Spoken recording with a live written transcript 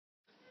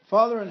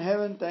Father in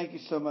heaven, thank you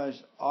so much.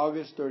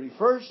 August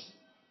 31st,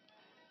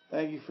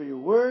 thank you for your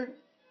word.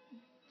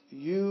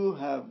 You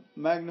have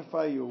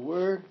magnified your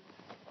word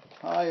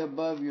high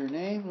above your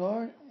name,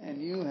 Lord,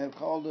 and you have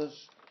called us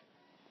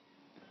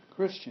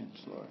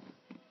Christians, Lord,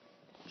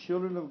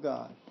 children of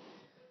God.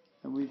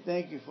 And we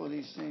thank you for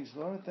these things,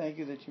 Lord. Thank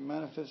you that you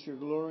manifest your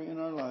glory in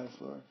our lives,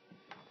 Lord.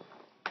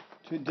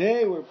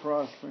 Today we're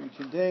prospering.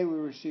 Today we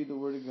receive the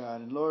word of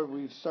God. And Lord,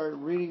 we start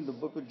reading the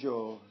book of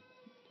Job.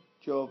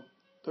 Job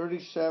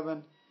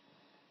 37:1.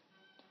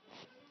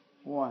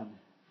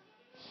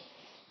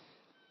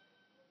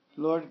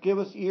 Lord, give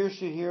us ears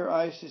to hear,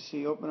 eyes to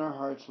see. Open our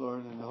hearts,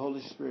 Lord, and the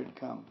Holy Spirit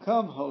come.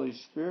 Come, Holy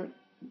Spirit.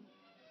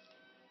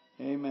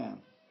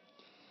 Amen.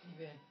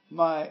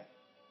 My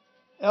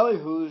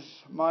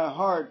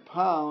heart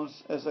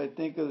pounds as I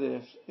think of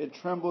this. It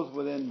trembles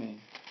within me.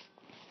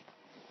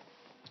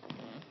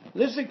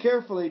 Listen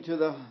carefully to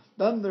the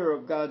thunder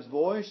of God's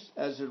voice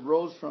as it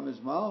rolls from His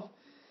mouth.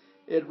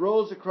 It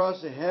rolls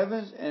across the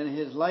heavens, and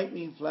His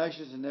lightning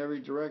flashes in every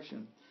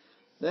direction.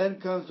 Then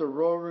comes the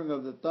roaring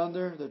of the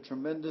thunder, the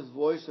tremendous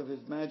voice of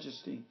His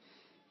majesty.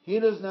 He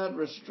does not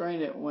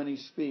restrain it when He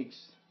speaks.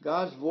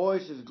 God's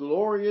voice is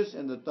glorious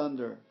in the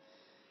thunder.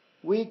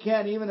 We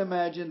can't even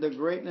imagine the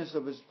greatness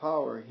of His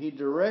power. He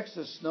directs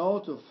the snow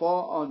to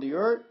fall on the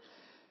earth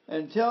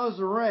and tells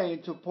the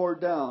rain to pour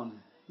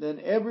down. Then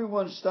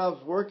everyone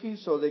stops working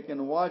so they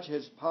can watch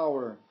His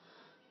power.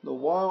 The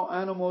wild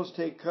animals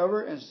take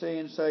cover and stay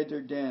inside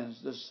their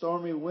dens. The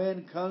stormy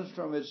wind comes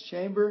from its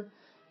chamber,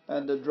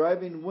 and the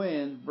driving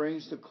wind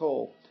brings the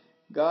cold.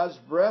 God's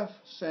breath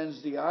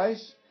sends the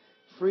ice,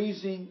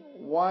 freezing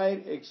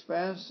wide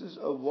expanses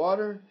of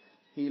water.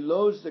 He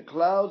loads the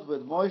clouds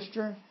with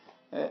moisture,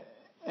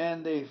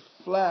 and they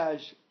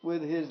flash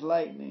with His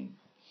lightning.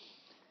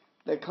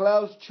 The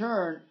clouds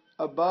churn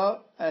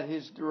about at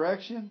His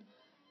direction.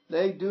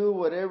 They do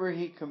whatever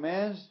He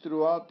commands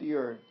throughout the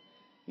earth.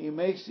 He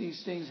makes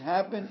these things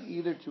happen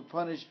either to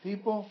punish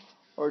people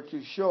or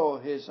to show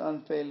His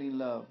unfailing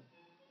love.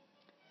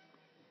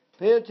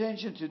 Pay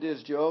attention to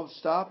this, Job.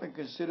 Stop and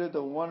consider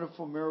the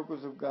wonderful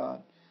miracles of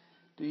God.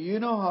 Do you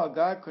know how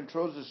God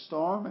controls the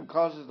storm and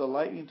causes the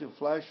lightning to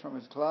flash from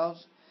His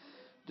clouds?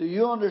 Do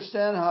you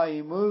understand how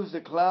He moves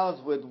the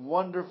clouds with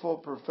wonderful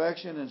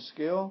perfection and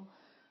skill?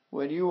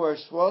 When you are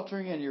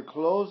sweltering in your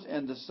clothes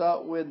and the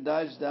south wind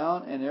dies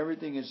down and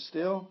everything is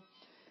still,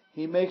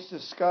 He makes the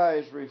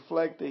skies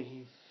reflect the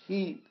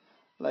heat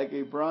like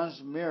a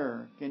bronze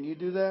mirror. Can you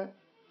do that?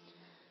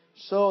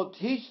 So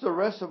teach the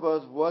rest of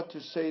us what to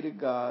say to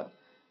God.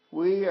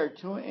 We are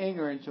too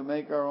ignorant to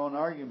make our own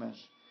arguments.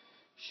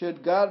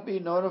 Should God be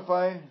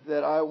notified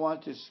that I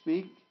want to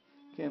speak?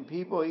 Can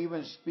people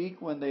even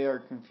speak when they are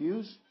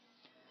confused?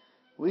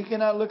 We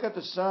cannot look at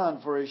the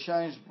sun, for it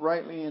shines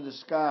brightly in the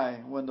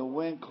sky when the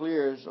wind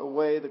clears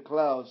away the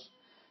clouds.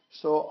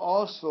 So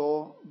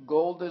also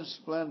golden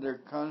splendor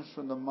comes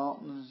from the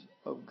mountains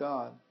of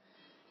God.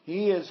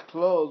 He is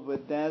clothed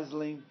with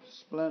dazzling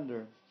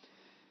splendor.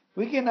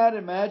 We cannot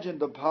imagine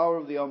the power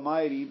of the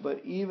Almighty,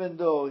 but even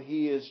though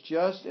He is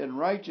just and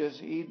righteous,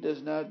 He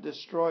does not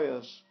destroy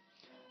us.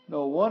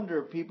 No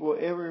wonder people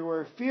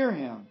everywhere fear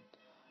Him.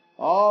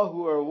 All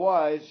who are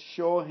wise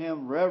show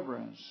Him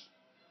reverence.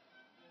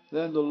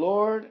 Then the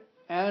Lord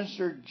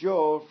answered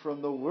Job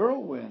from the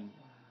whirlwind.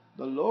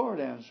 The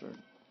Lord answered,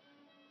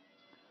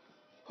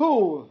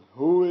 Who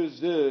is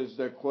this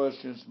that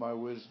questions my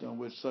wisdom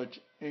with such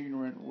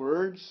ignorant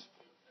words?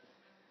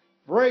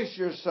 Brace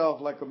yourself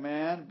like a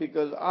man,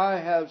 because I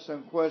have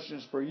some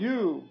questions for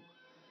you,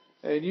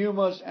 and you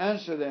must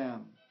answer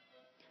them.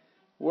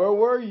 Where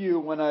were you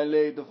when I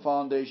laid the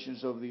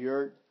foundations of the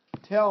earth?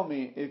 Tell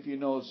me if you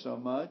know so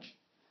much.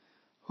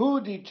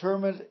 Who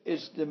determined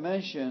its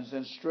dimensions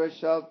and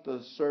stretched out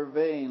the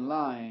surveying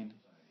line?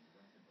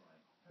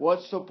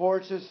 What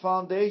supports its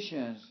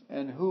foundations,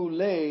 and who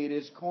laid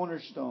its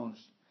cornerstones?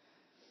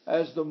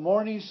 As the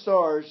morning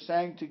stars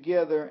sang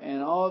together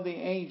and all the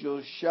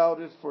angels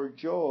shouted for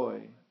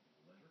joy.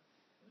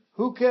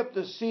 Who kept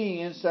the sea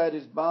inside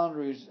its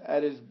boundaries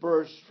at its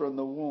burst from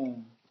the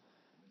womb?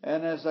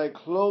 And as I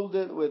clothed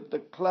it with the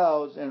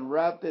clouds and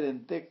wrapped it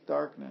in thick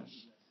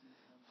darkness.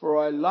 For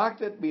I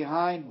locked it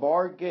behind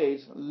barred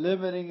gates,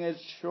 limiting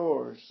its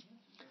shores.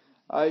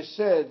 I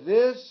said,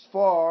 This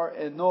far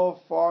and no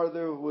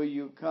farther will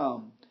you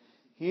come.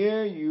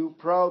 Here you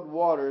proud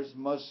waters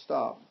must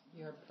stop.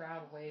 Your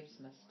proud waves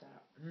must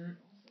stop.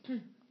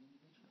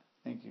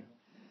 Thank you.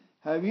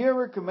 Have you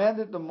ever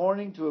commanded the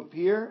morning to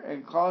appear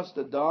and caused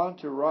the dawn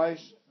to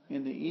rise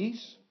in the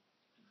east?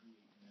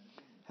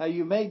 Have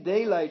you made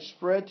daylight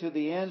spread to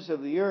the ends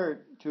of the earth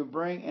to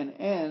bring an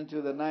end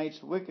to the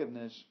night's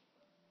wickedness?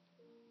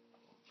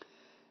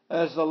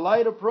 As the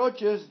light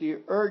approaches, the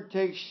earth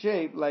takes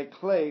shape like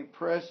clay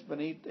pressed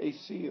beneath a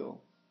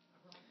seal.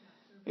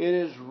 It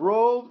is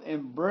robed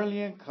in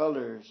brilliant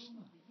colors.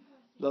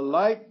 The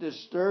light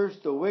disturbs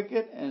the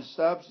wicked and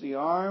stops the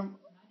arm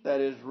that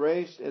is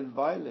raised in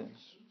violence.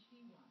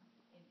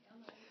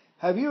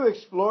 Have you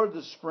explored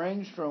the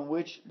springs from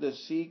which the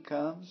sea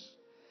comes?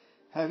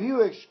 Have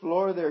you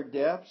explored their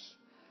depths?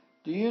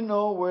 Do you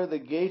know where the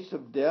gates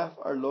of death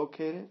are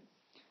located?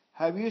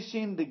 Have you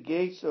seen the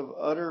gates of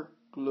utter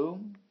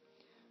gloom?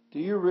 Do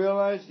you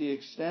realize the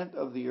extent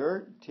of the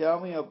earth? Tell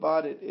me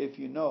about it if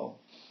you know.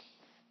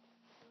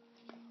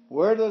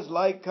 Where does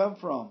light come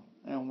from,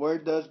 and where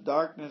does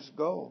darkness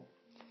go?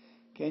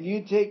 Can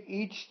you take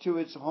each to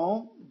its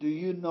home? Do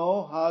you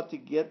know how to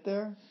get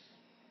there?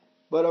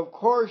 But of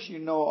course you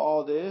know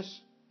all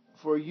this,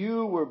 for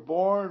you were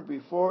born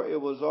before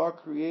it was all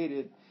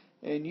created,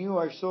 and you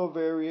are so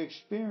very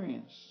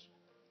experienced.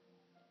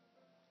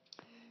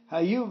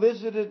 Have you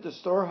visited the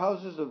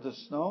storehouses of the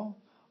snow,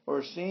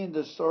 or seen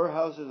the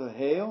storehouses of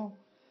hail?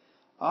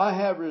 I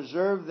have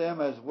reserved them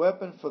as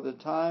weapons for the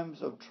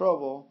times of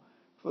trouble,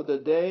 for the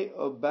day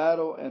of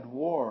battle and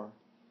war.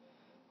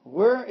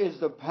 Where is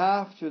the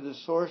path to the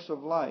source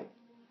of light?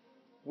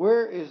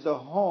 Where is the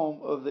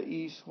home of the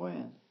east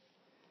wind?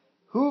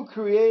 Who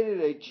created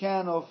a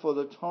channel for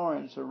the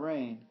torrents of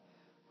rain?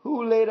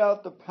 Who laid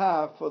out the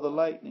path for the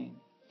lightning?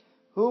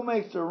 Who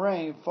makes the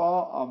rain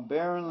fall on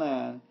barren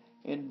land,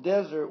 in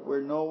desert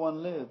where no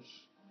one lives?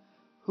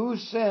 Who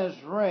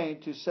sends rain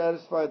to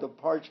satisfy the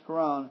parched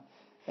ground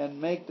and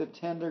make the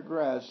tender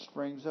grass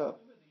springs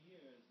up?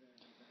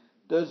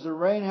 Does the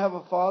rain have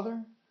a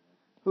father?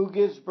 Who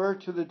gives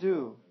birth to the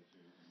dew?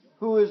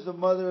 Who is the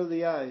mother of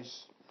the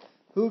ice?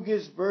 Who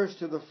gives birth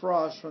to the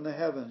frost from the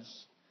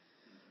heavens?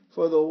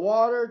 For the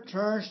water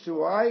turns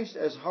to ice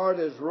as hard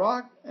as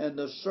rock, and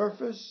the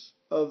surface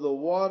of the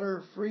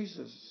water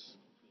freezes.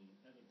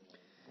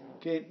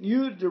 Can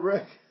you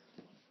direct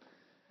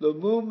the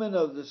movement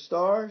of the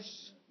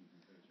stars,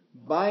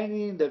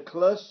 binding the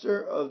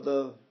cluster of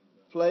the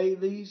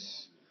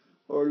Pleiades,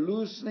 or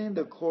loosening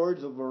the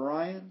cords of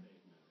Orion?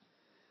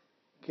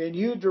 Can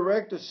you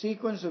direct the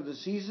sequence of the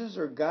seasons,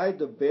 or guide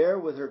the bear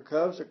with her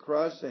cubs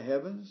across the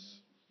heavens?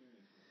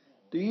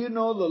 Do you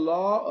know the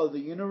law of the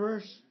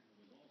universe?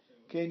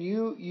 Can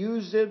you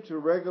use it to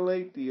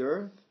regulate the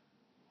earth?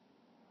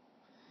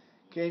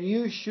 Can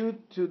you shout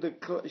to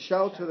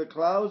the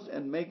clouds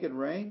and make it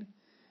rain?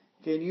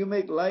 Can you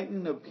make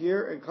lightning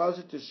appear and cause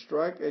it to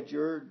strike at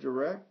your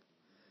direct?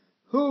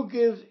 Who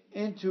gives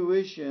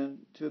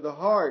intuition to the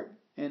heart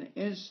and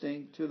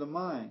instinct to the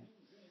mind?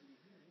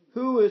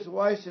 Who is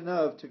wise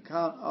enough to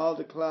count all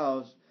the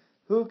clouds?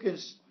 Who can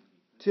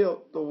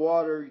tilt the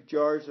water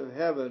jars of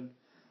heaven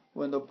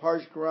when the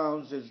parched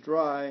ground is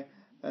dry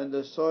and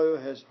the soil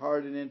has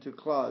hardened into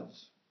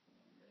clods?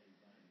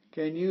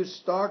 Can you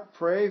stalk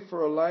prey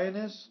for a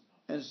lioness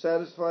and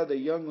satisfy the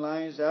young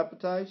lion's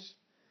appetites?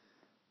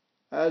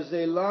 As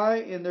they lie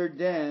in their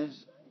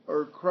dens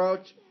or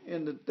crouch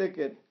in the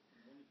thicket,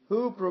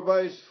 who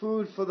provides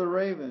food for the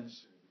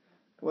ravens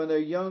when their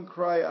young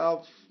cry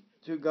out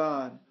to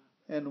God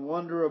and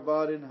wander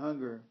about in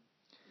hunger?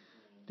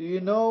 Do you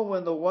know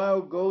when the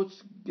wild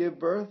goats give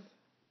birth?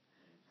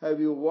 Have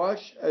you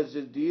watched as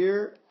the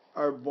deer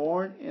are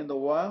born in the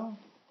wild?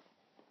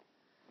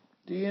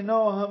 Do you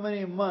know how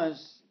many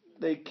months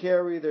they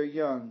carry their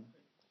young?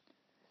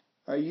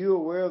 Are you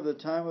aware of the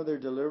time of their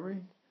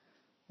delivery?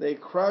 They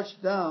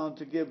crouch down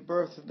to give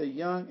birth to the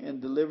young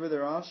and deliver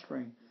their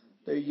offspring.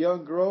 Their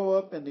young grow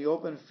up in the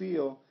open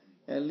field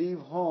and leave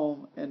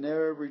home and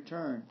never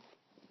return.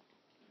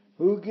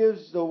 Who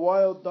gives the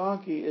wild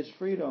donkey its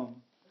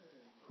freedom?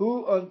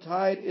 Who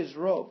untied its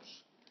ropes?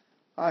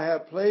 I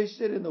have placed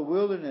it in the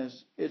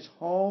wilderness. Its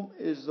home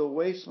is the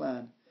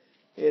wasteland.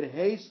 It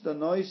hates the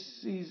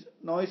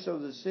noise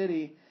of the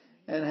city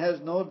and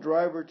has no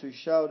driver to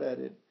shout at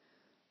it.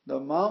 The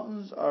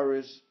mountains are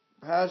its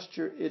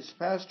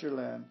pasture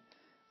land,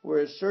 where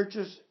it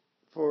searches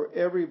for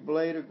every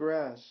blade of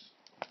grass.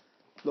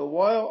 The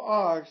wild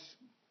ox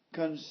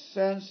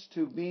consents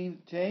to be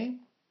tamed.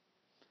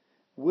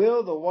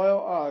 Will the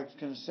wild ox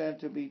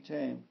consent to be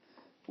tamed?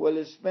 Will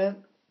it spend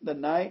the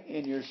night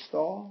in your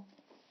stall?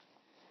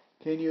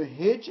 Can you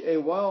hitch a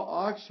wild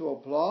ox to a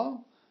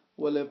plow?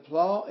 Will it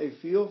plow a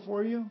field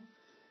for you?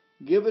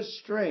 Given its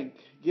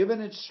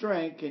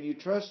strength, can you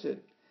trust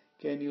it?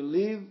 Can you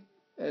leave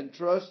and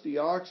trust the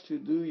ox to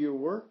do your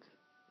work?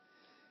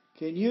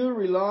 Can you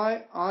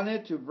rely on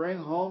it to bring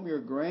home your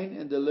grain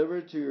and deliver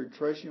it to your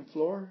threshing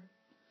floor?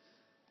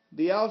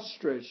 The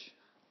ostrich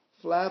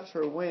flaps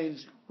her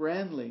wings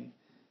grandly,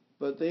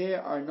 but they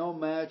are no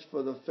match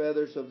for the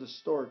feathers of the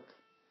stork.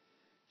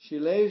 She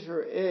lays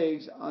her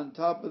eggs on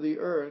top of the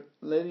earth,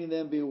 letting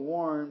them be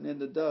warmed in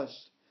the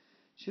dust.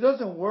 She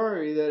doesn't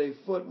worry that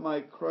a foot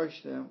might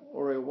crush them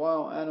or a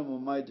wild animal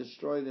might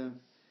destroy them.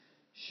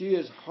 She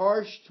is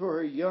harsh to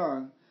her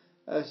young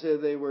as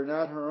if they were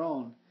not her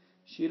own.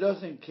 She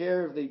doesn't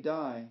care if they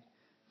die,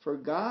 for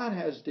God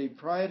has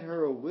deprived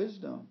her of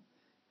wisdom.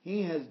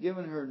 He has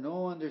given her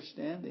no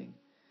understanding.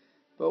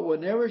 But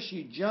whenever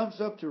she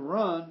jumps up to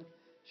run,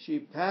 she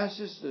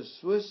passes the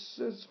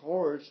swiftest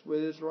horse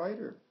with its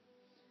rider.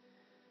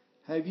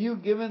 Have you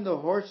given the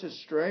horse its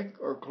strength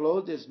or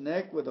clothed its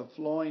neck with a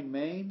flowing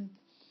mane?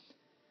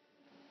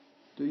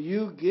 Do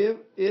you give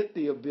it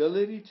the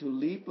ability to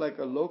leap like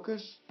a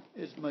locust?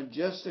 Its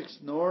majestic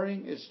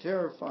snoring is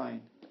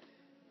terrifying.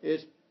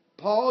 Its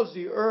paws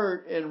the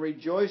earth and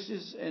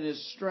rejoices in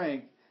its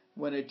strength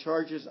when it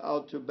charges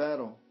out to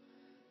battle.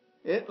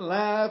 It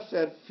laughs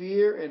at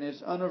fear and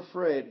is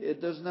unafraid.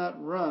 It does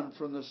not run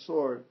from the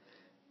sword.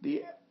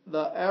 The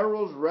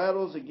arrows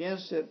rattles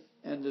against it,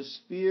 and the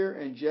spear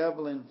and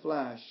javelin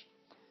flash.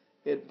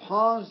 It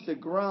pounds the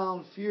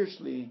ground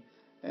fiercely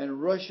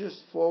and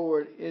rushes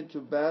forward into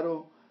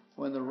battle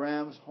when the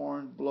ram's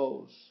horn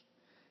blows.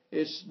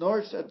 It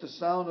snorts at the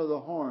sound of the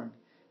horn.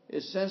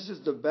 It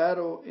senses the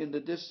battle in the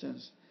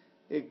distance.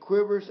 It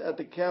quivers at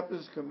the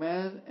captain's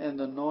command and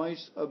the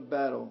noise of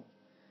battle.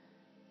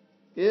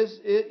 Is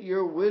it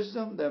your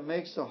wisdom that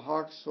makes the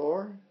hawk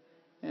soar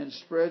and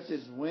spreads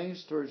its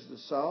wings towards the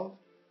south?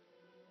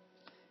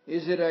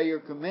 Is it at your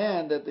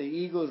command that the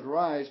eagles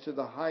rise to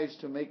the heights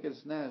to make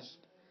its nest?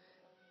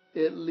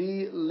 It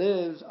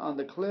lives on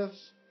the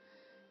cliffs,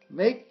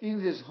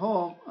 making its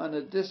home on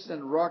a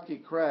distant rocky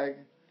crag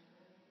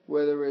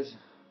where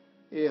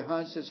it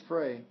hunts its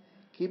prey,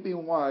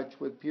 keeping watch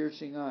with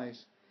piercing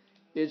eyes.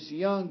 Its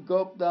young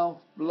gulp down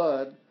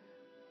blood.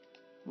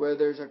 Where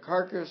there's a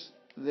carcass,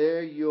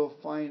 there you'll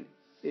find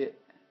it.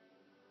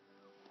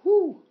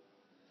 Whew!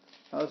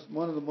 That's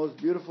one of the most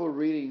beautiful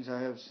readings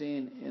I have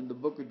seen in the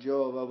book of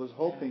Job. I was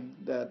hoping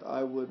that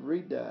I would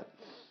read that.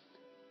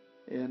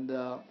 And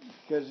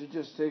because it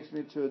just takes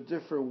me to a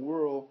different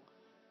world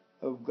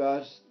of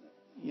God's,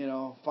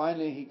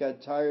 finally he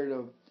got tired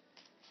of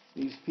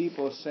these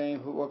people saying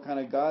what kind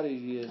of God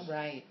he is.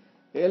 Right.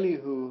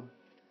 Elihu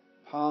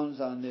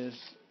pounds on this,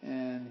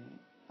 and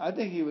I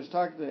think he was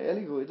talking to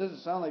Elihu. It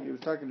doesn't sound like he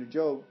was talking to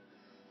Job.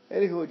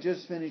 Elihu had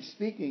just finished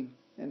speaking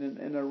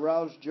and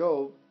aroused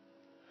Job.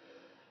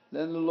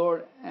 Then the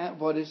Lord,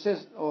 it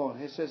says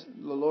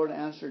the Lord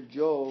answered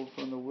Job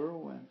from the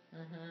whirlwind.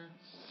 Mm-hmm.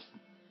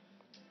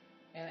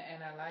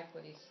 And I like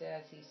what he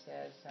says. He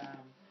says,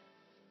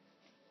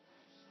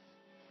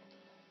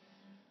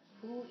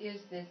 who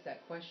is this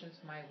that questions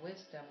my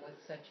wisdom with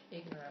such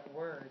ignorant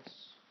words?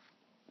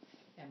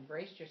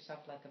 Embrace yourself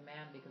like a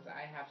man, because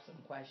I have some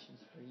questions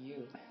for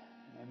you.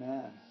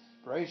 Amen.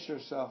 Brace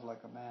yourself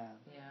like a man.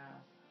 Yeah.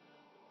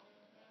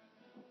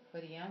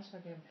 But he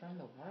answered him from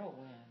the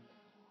whirlwind.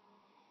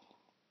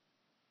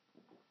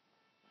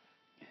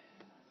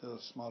 A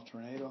little small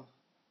tornado.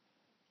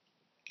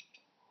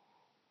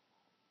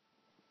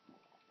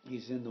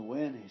 He's in the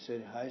wind. He said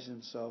he hides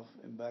himself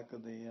in back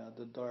of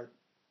the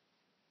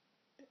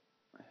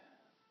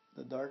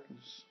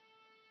darkness,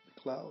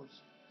 the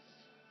clouds.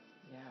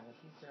 Yeah, but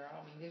these are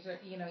all, these are,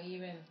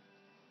 even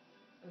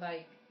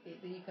like,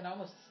 you can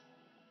almost,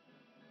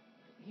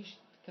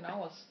 can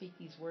almost speak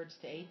these words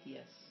to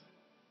atheists,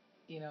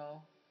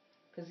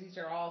 because these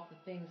are all the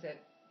things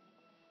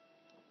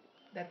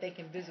that they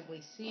can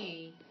visibly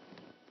see,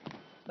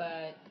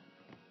 but,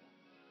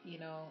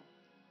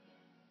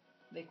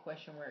 they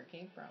question where it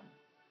came from.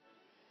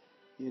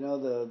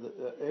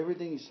 The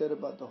everything he said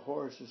about the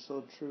horse is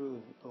so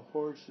true. The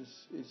horse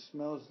it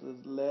smells the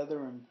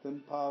leather and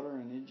gunpowder,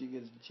 and it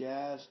gets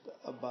jazzed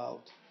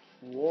about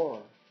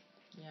war.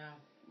 Yeah.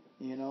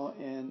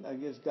 And I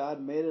guess God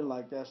made it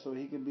like that so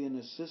he can be an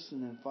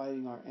assistant in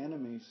fighting our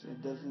enemies.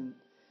 Mm-hmm.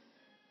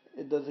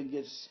 It doesn't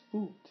get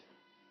spooked.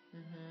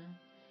 Mm-hmm.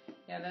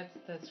 Yeah, that's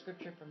the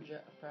scripture from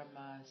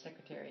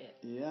Secretariat.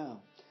 Yeah.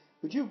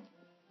 Would you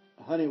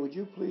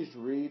please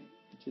read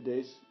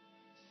today's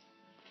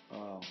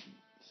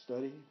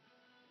study?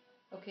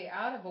 Okay,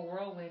 out of a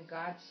whirlwind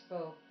God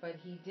spoke, but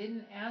he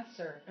didn't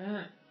answer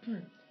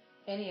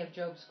any of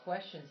Job's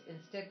questions.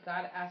 Instead,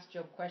 God asked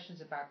Job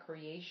questions about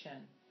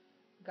creation.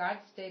 God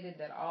stated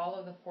that all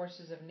of the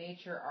forces of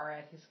nature are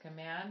at his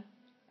command,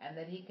 and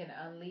that he can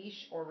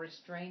unleash or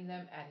restrain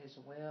them at his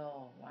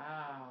will.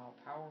 Wow,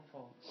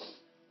 powerful.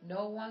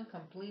 No one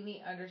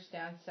completely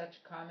understands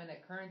such common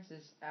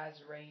occurrences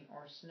as rain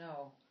or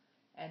snow,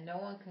 and no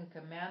one can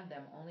command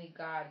them. Only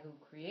God, who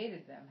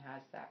created them,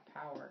 has that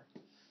power.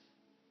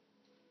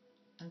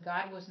 And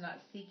God was not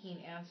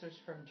seeking answers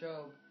from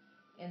Job.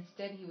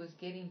 Instead, he was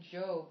getting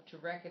Job to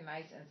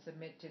recognize and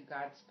submit to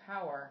God's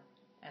power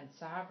and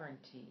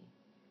sovereignty.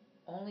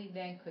 Only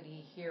then could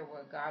he hear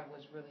what God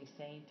was really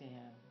saying to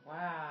him.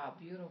 Wow,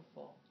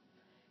 beautiful.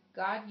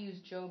 God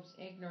used Job's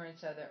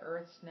ignorance of the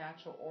earth's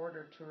natural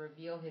order to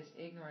reveal his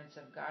ignorance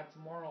of God's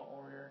moral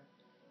order.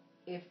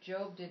 If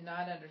Job did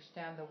not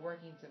understand the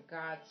workings of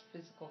God's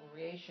physical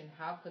creation,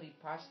 how could he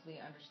possibly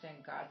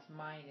understand God's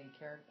mind and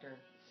character?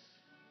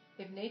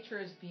 If nature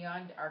is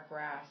beyond our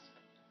grasp,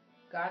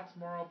 God's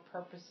moral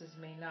purposes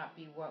may not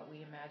be what we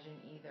imagine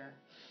either.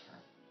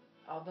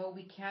 Although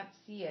we can't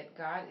see it,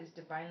 God is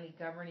divinely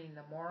governing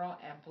the moral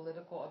and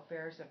political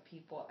affairs of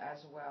people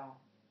as well.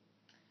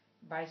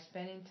 By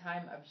spending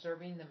time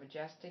observing the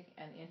majestic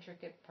and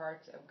intricate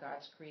parts of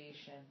God's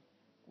creation,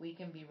 we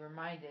can be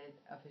reminded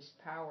of his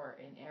power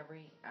in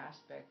every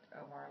aspect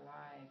of our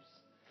lives.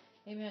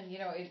 Amen.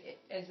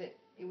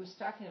 It was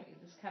talking,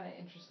 it's kind of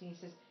interesting. He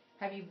says,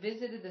 have you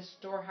visited the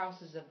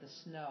storehouses of the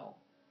snow,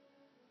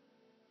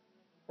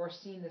 or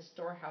seen the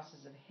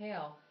storehouses of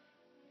hail?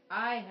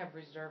 I have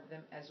reserved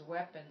them as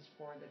weapons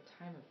for the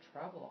time of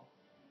trouble.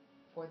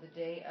 for the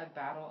day of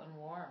battle and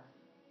war.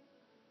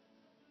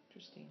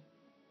 Interesting.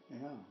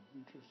 Yeah,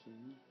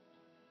 interesting.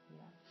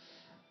 Yeah.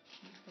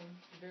 Okay,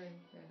 very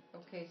good.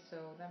 Okay, so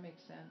that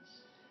makes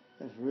sense.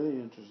 It's really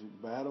interesting.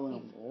 Battle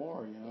and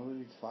war, you know,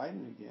 he's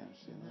fighting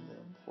against, you know,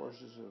 the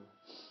forces of.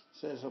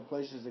 Says some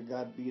places that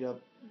God beat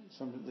up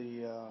some of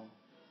the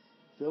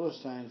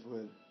Philistines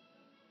with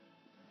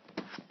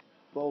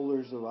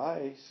boulders of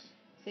ice.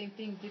 Same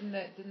thing. Didn't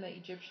the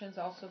Egyptians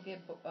also get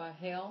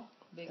hail,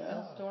 big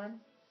Yeah. hailstorm?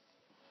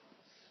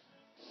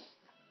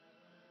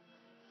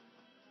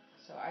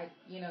 So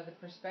the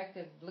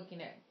perspective,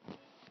 looking at,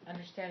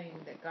 understanding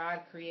that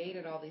God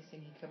created all these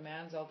things, He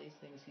commands all these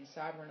things, He's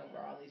sovereign over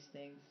all these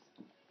things.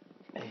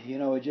 You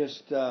know,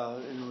 just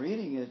in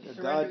reading it,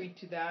 Surrendering God,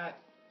 to that.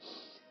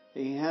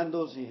 He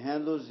handles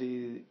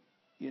the,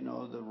 you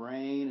know, the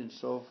rain and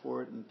so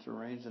forth, and the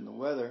rains and the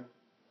weather.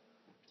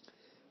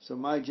 So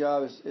my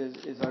job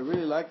is I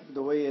really like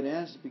the way it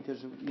ends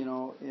because, you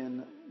know,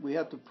 we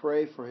have to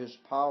pray for His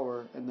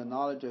power and the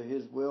knowledge of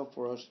His will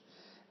for us,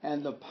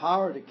 and the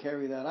power to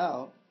carry that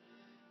out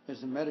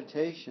is a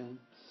meditation.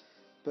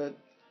 But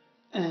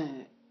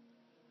they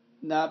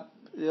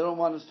don't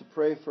want us to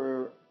pray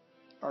for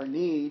our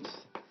needs,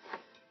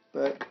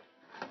 but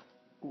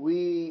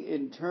we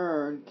in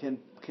turn can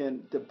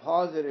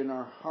deposit in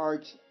our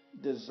hearts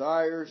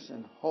desires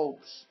and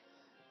hopes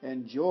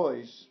and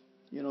joys,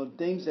 you know,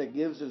 things that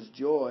gives us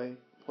joy,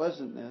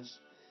 pleasantness,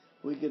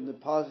 we can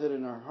deposit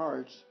in our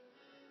hearts.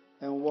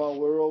 And while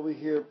we're over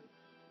here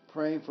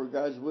praying for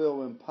God's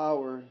will and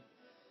power,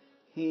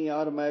 He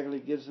automatically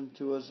gives them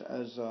to us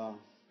as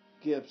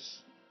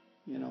gifts.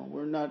 You know,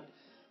 we're not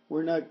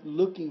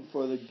looking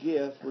for the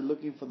gift. We're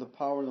looking for the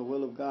power and the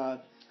will of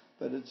God.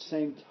 But at the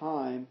same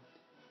time,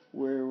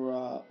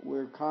 we're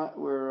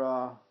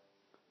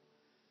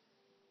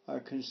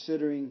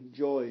considering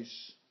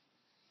joys,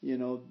 you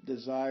know,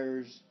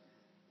 desires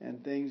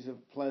and things of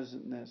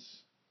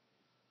pleasantness,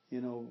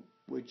 you know,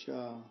 which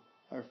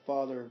our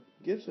Father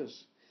gives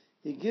us.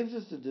 He gives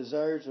us the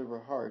desires of our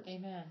hearts.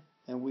 Amen.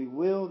 And we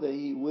will that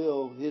He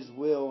will His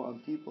will on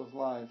people's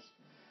lives.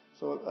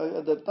 So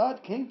the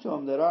thought came to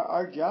him that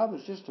our job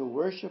is just to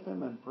worship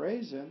Him and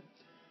praise Him,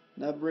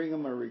 not bring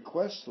Him a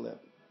request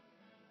slip.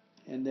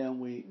 And then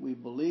we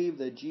believe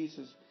that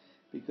Jesus,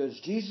 because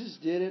Jesus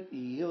did it,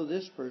 He healed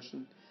this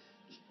person.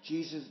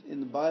 Jesus, in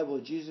the Bible,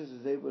 Jesus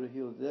is able to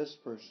heal this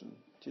person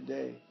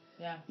today.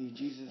 Yeah.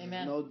 Jesus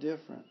Amen. is no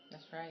different.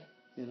 That's right.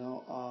 You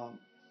know,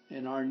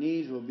 and our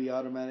needs will be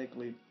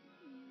automatically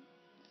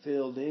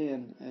filled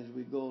in as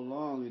we go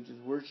along. We're just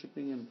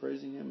worshiping and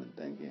praising Him and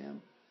thanking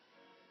Him.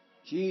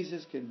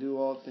 Jesus can do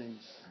all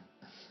things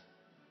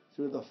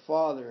through the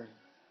Father,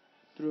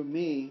 through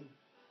me,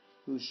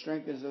 who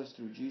strengthens us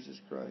through Jesus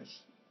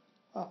Christ.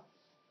 Ah.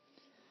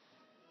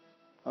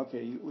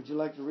 Okay, would you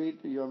like to read,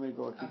 or you want me to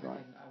go? Keep going.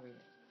 I'll read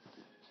it.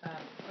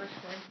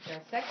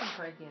 2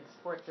 Corinthians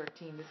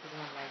 4:13. This is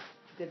one of my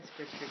good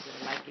scriptures that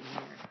I like in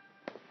here.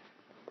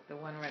 The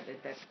one right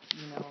that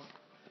you know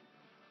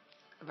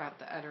about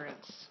the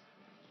utterance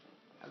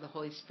of the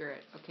Holy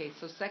Spirit. Okay,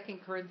 so 2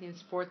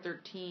 Corinthians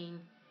 4:13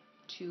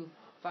 to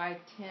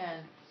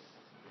 5:10.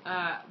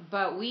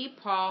 But we,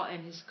 Paul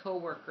and his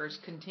co-workers,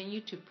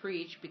 continue to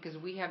preach because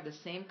we have the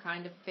same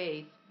kind of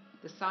faith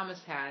the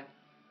psalmist had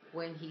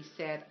when he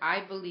said,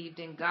 I believed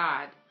in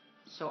God,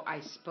 so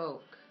I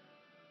spoke.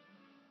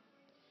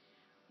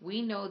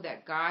 We know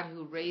that God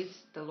who raised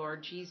the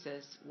Lord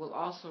Jesus will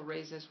also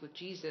raise us with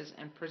Jesus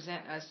and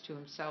present us to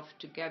Himself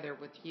together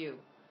with you.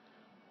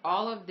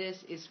 All of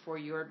this is for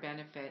your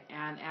benefit,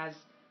 and as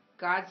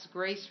God's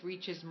grace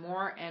reaches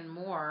more and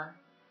more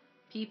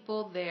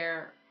people,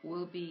 there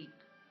will be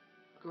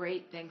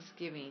great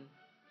thanksgiving,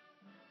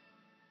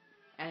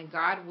 and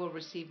God will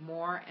receive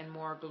more and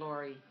more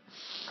glory.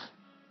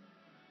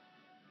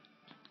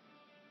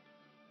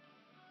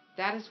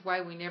 That is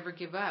why we never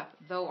give up.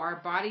 Though our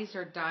bodies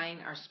are dying,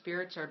 our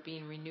spirits are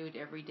being renewed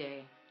every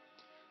day.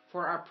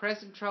 For our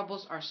present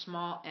troubles are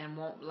small and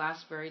won't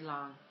last very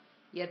long,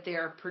 yet they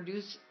are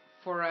produced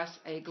for us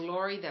a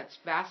glory that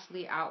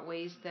vastly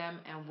outweighs them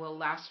and will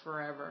last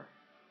forever.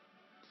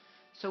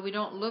 So we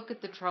don't look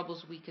at the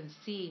troubles we can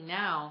see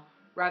now,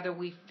 rather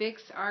we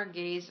fix our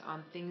gaze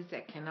on things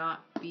that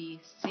cannot be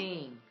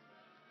seen.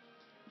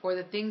 For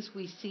the things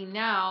we see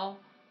now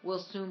will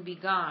soon be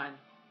gone,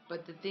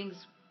 but the things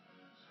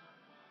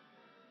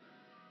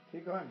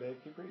Keep going, babe.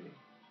 Keep reading.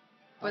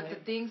 But the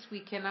things we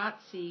cannot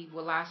see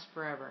will last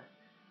forever.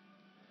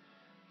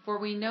 For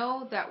we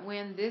know that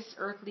when this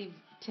earthly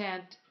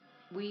tent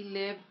we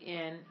live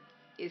in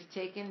is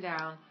taken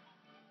down,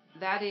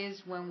 that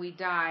is when we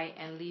die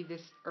and leave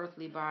this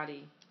earthly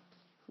body,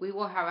 we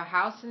will have a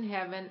house in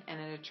heaven and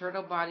an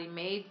eternal body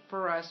made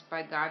for us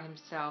by God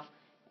Himself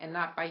and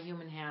not by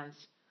human hands.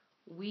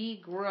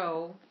 We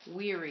grow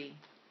weary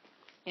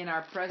in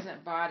our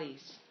present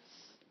bodies,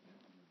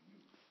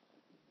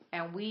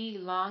 and we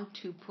long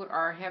to put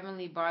our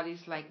heavenly bodies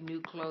like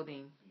new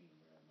clothing.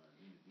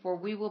 For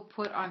we will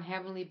put on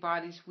heavenly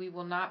bodies, we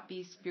will not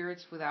be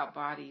spirits without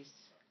bodies.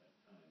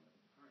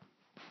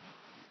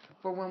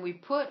 For when we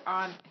put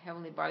on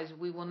heavenly bodies,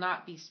 we will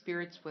not be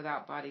spirits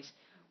without bodies.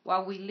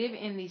 While we live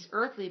in these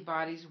earthly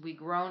bodies, we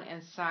groan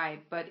and sigh,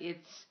 but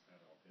it's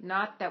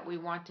not that we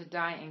want to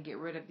die and get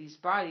rid of these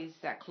bodies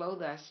that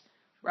clothe us.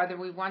 Rather,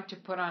 we want to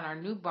put on our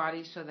new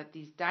bodies so that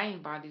these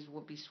dying bodies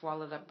will be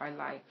swallowed up by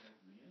life.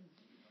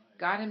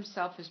 God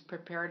himself has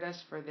prepared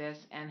us for this,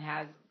 and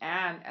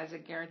as a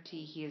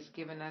guarantee, he has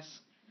given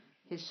us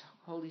his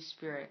Holy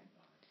Spirit.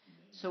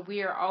 So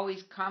we are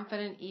always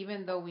confident,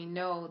 even though we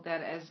know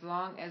that as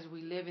long as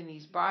we live in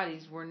these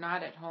bodies, we're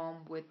not at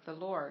home with the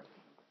Lord.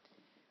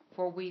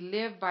 For we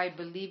live by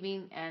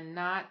believing and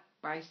not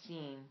by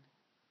seeing.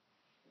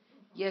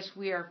 Yes,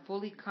 we are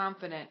fully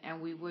confident,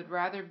 and we would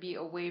rather be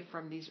away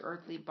from these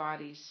earthly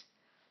bodies,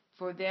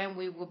 for then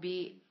we will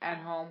be at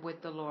home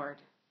with the Lord.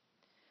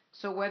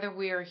 So whether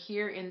we are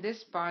here in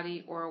this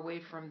body or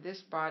away from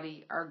this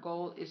body, our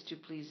goal is to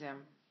please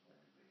him.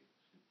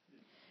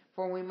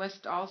 For we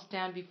must all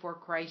stand before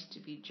Christ to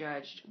be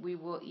judged. We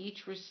will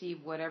each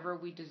receive whatever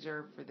we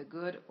deserve for the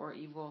good or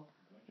evil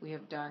we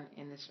have done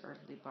in this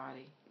earthly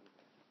body.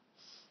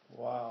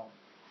 Wow.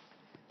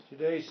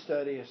 Today's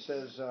study, it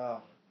says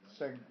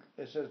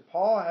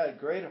Paul had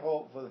great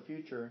hope for the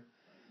future,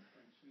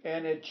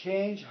 and it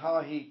changed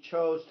how he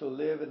chose to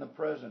live in the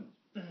present.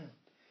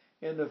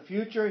 In the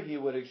future, he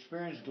would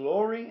experience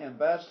glory and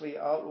vastly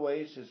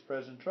outweighs his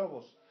present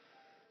troubles.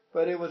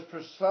 But it was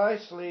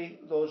precisely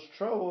those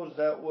troubles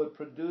that would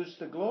produce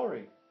the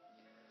glory.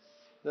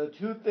 The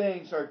two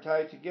things are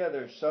tied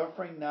together,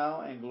 suffering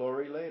now and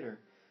glory later.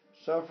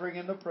 Suffering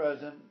in the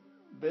present,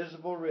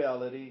 visible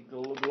reality,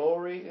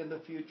 glory in the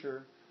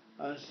future,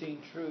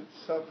 unseen truth.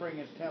 Suffering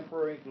is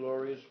temporary,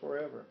 glory is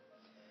forever.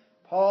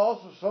 Paul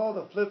also saw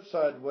the flip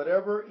side.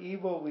 Whatever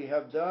evil we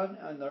have done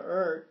on the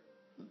earth,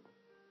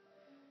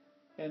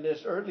 in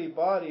this earthly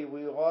body,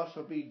 we will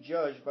also be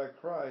judged by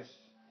Christ.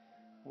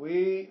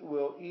 We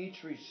will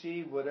each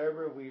receive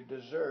whatever we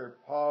deserve.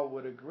 Paul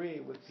would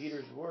agree with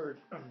Peter's words.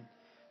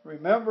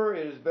 Remember,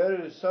 it is better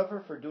to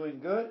suffer for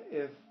doing good,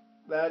 if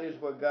that is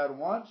what God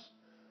wants,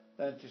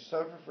 than to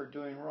suffer for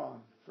doing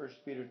wrong. 1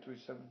 Peter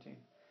 3:17.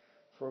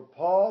 For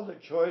Paul, the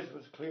choice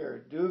was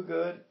clear. Do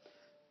good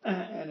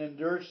and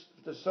endure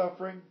the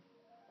suffering,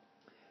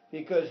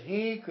 because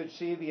he could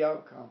see the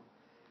outcome.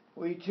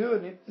 We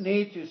too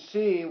need to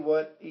see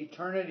what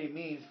eternity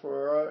means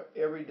for our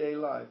everyday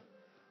life.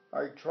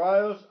 Our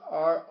trials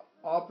are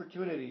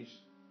opportunities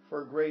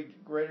for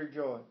greater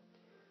joy.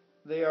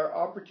 They are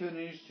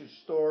opportunities to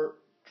store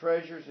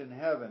treasures in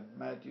heaven,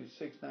 Matthew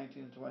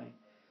 6:19-20.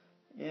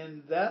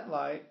 In that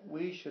light,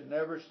 we should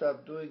never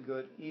stop doing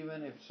good,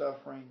 even if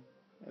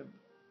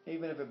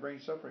it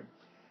brings suffering.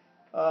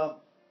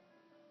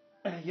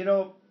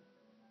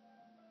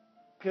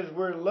 Because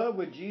we're in love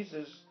with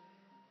Jesus,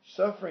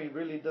 suffering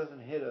really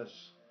doesn't hit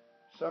us.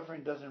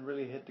 Suffering doesn't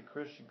really hit the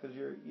Christian, because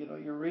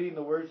you're reading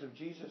the words of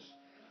Jesus.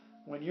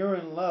 When you're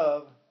in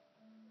love,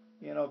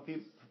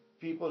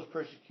 people's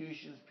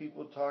persecutions,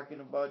 people talking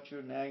about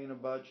you, nagging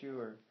about you,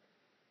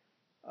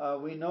 or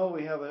we know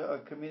we have a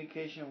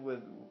communication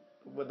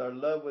with our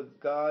love with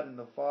God and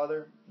the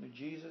Father, and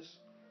Jesus,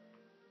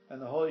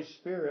 and the Holy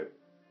Spirit.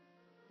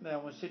 Now,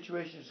 when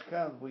situations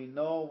come, we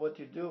know what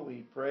to do.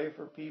 We pray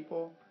for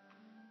people.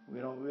 We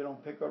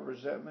don't pick up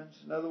resentments.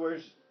 In other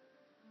words,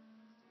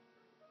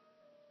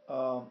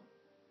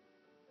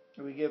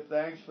 we give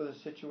thanks for the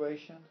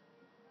situation.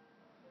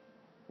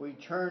 We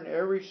turn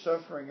every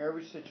suffering,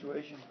 every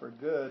situation for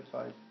good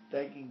by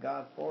thanking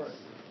God for it.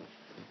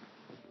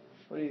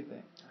 What do you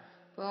think?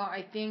 Well,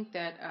 I think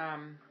that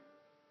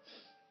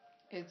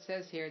it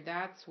says here,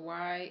 that's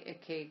why,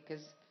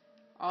 because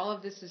all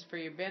of this is for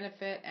your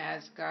benefit.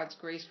 As God's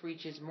grace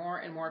reaches more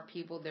and more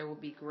people, there will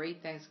be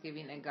great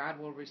thanksgiving, and God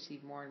will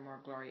receive more and more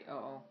glory.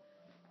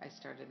 I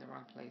started in the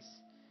wrong place.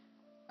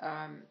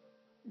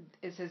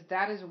 It says,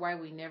 that is why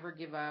we never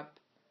give up.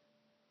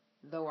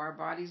 Though our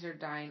bodies are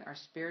dying, our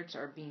spirits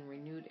are being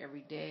renewed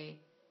every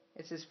day.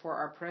 It says, for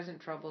our present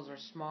troubles are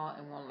small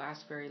and won't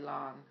last very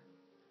long.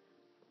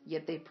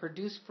 Yet they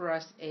produce for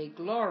us a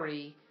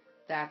glory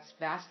that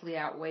vastly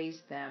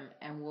outweighs them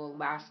and will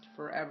last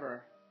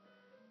forever.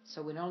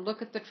 So we don't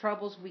look at the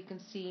troubles we can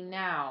see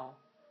now.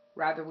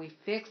 Rather, we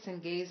fix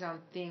and gaze on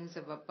things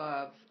of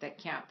above that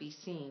can't be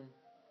seen.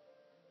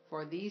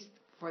 For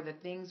the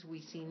things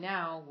we see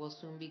now will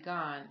soon be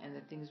gone, and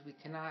the things we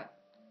cannot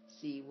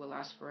see will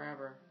last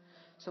forever.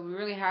 So we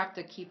really have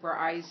to keep our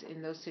eyes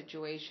in those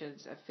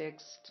situations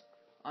affixed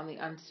on the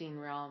unseen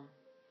realm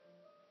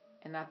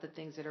and not the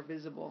things that are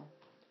visible.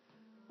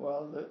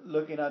 Well,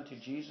 looking unto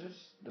Jesus,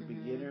 the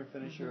beginner and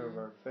finisher of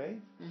our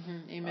faith.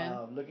 Amen.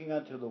 Looking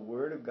unto the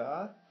Word of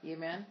God.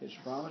 Amen. His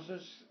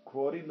promises,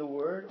 quoting the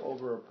Word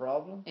over a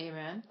problem.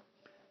 Amen.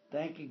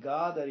 Thanking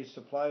God that He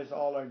supplies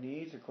all our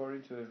needs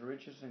according to His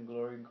riches and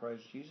glory in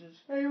Christ Jesus.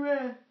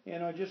 Amen.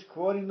 Just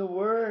quoting the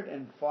Word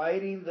and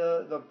fighting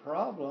the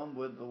problem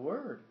with the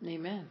Word.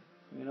 Amen.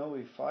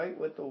 We fight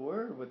with the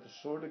Word, with the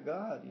sword of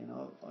God.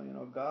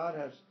 God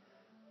has,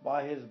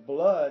 by His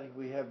blood,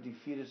 we have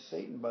defeated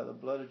Satan by the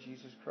blood of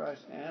Jesus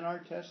Christ and our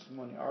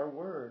testimony, our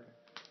Word.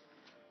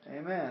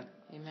 Amen.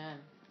 Amen.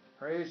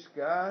 Praise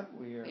God.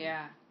 We are.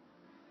 Yeah.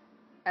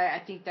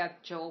 I think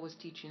that Joel was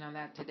teaching on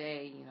that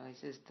today. You know, he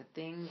says the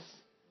things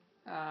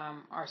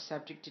are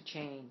subject to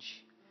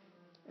change.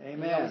 Amen.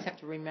 And you always have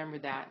to remember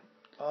that.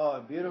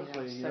 Oh,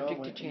 beautifully.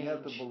 Subject to change. You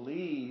have to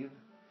believe.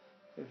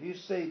 If you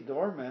stay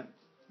dormant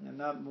and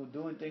not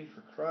doing things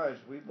for Christ,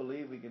 we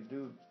believe we can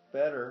do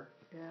better.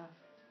 Yeah.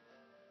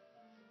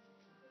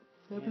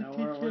 We're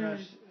not.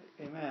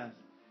 Amen.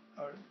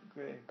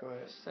 Okay, go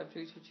ahead.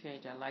 Subject to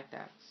change. I like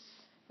that.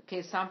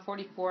 Okay, Psalm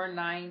 44,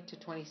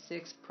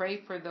 9-26.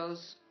 Pray for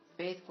those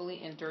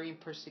faithfully enduring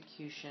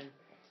persecution.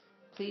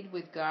 Plead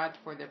with God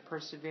for their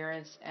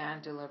perseverance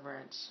and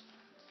deliverance.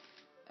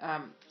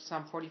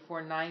 Psalm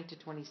 44,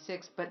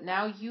 9-26. But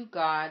now you,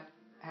 God,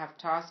 have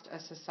tossed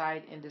us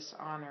aside in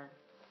dishonor.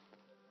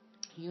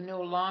 You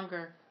no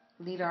longer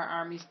lead our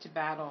armies to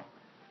battle.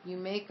 You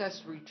make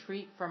us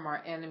retreat from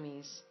our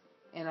enemies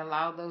and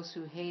allow those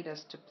who hate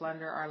us to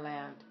plunder our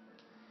land.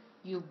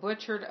 You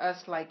butchered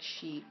us like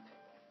sheep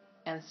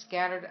and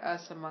scattered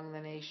us among the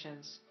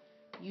nations.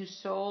 You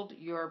sold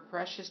your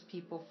precious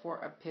people for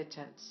a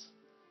pittance,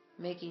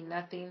 making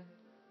nothing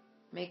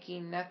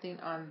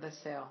on the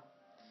sale.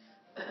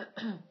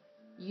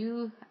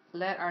 You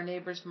let our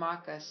neighbors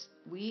mock us.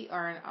 We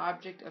are an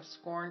object of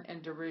scorn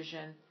and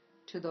derision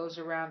to those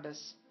around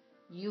us.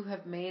 You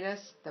have made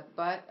us the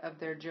butt of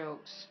their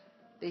jokes.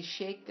 They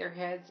shake their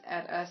heads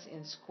at us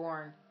in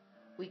scorn.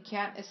 We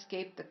can't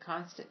escape the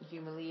constant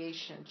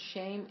humiliation.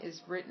 Shame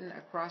is written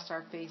across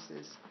our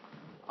faces.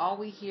 All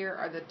we hear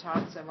are the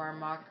taunts of our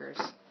mockers.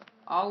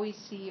 All we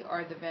see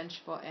are the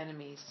vengeful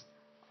enemies.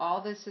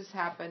 All this has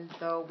happened,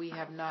 though we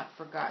have not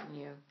forgotten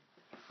you.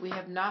 We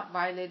have not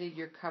violated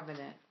your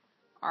covenant.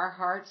 Our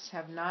hearts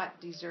have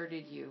not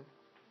deserted you.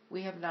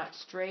 We have not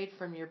strayed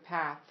from your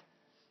path.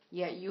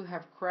 Yet you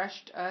have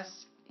crushed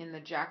us in the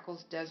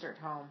jackal's desert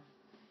home.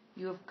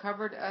 You have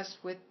covered us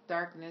with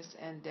darkness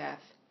and death.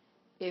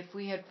 If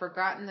we had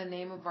forgotten the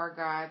name of our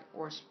God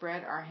or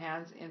spread our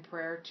hands in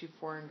prayer to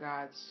foreign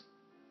gods,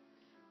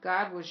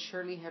 God would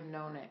surely have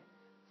known it,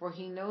 for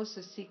he knows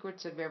the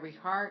secrets of every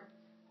heart.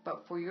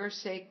 But for your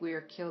sake we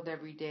are killed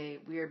every day.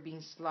 We are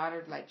being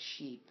slaughtered like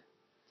sheep.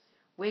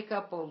 Wake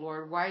up, O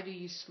Lord. Why do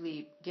you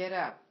sleep? Get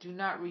up. Do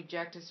not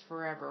reject us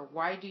forever.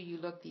 Why do you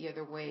look the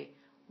other way?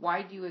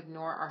 Why do you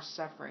ignore our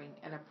suffering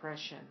and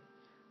oppression?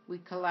 We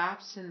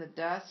collapse in the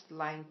dust,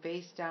 lying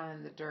face down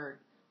in the dirt.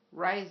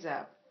 Rise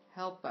up.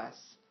 Help us.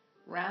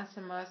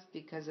 Ransom us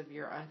because of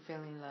your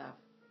unfailing love.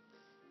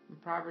 And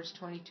Proverbs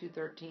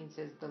 22:13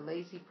 says, the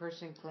lazy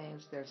person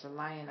claims there's a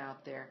lion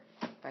out there.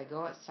 If I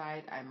go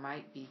outside, I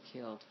might be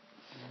killed.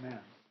 Amen.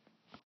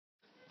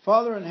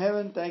 Father in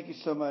heaven, thank you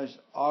so much.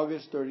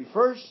 August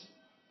 31st.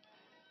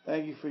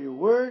 Thank you for your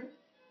word.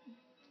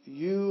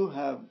 You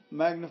have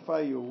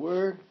magnified your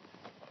word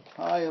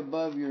high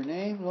above your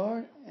name,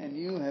 Lord, and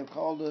you have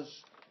called us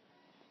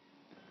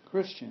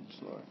Christians,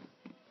 Lord,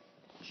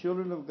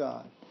 children of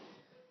God.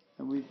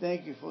 And we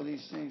thank you for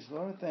these things,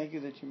 Lord. Thank you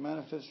that you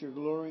manifest your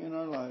glory in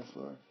our lives,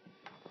 Lord.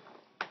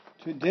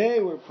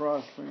 Today we're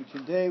prospering.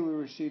 Today we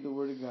receive the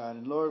word of God.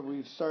 And Lord,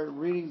 we start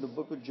reading the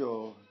book of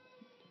Job.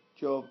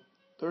 Job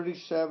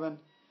 37:1.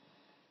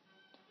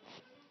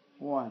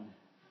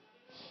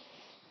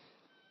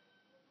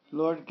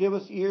 Lord, give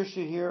us ears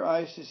to hear,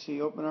 eyes to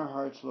see. Open our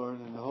hearts, Lord,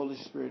 and the Holy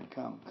Spirit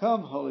come.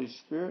 Come, Holy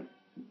Spirit.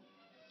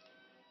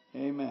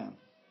 Amen.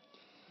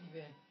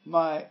 Amen.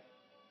 My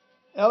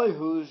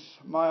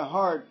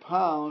heart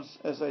pounds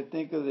as I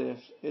think of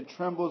this. It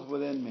trembles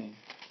within me.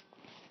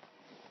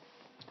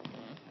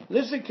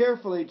 Listen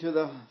carefully to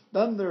the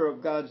thunder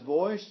of God's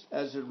voice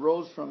as it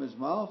rolls from his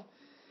mouth.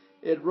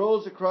 It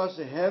rolls across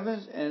the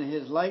heavens, and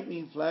his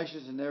lightning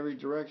flashes in every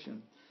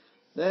direction.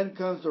 Then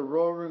comes the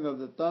roaring of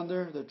the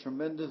thunder, the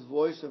tremendous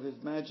voice of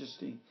his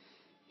majesty.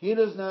 He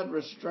does not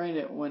restrain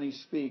it when he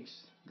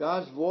speaks.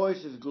 God's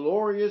voice is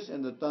glorious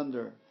in the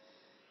thunder.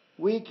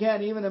 We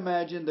can't even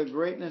imagine the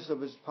greatness of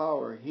his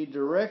power. He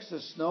directs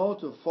the snow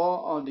to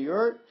fall on the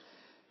earth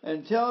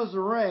and tells the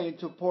rain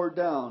to pour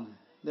down.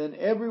 Then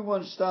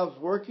everyone stops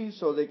working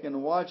so they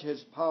can watch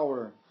his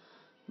power.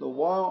 The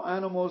wild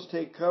animals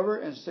take cover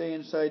and stay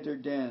inside their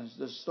dens.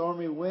 The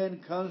stormy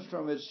wind comes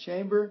from its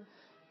chamber,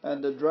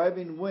 and the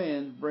driving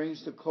wind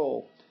brings the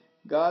cold.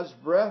 God's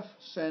breath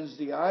sends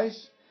the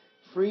ice,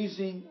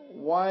 freezing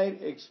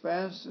wide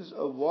expanses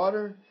of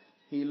water.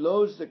 He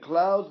loads the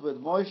clouds with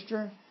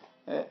moisture,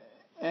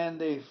 and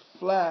they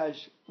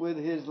flash with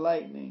his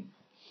lightning.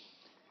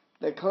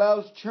 The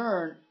clouds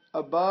churn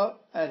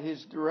about at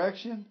his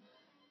direction.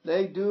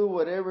 They do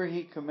whatever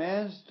he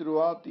commands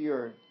throughout the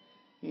earth.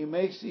 He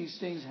makes these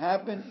things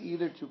happen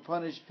either to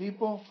punish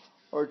people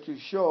or to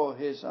show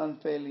his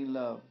unfailing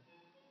love.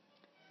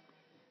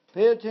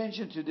 Pay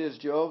attention to this,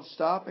 Job.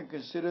 Stop and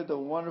consider the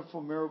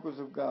wonderful miracles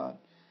of God.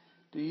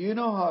 Do you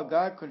know how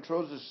God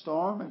controls the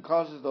storm and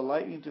causes the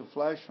lightning to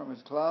flash from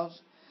his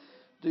clouds?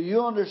 Do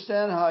you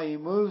understand how he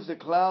moves the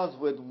clouds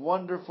with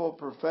wonderful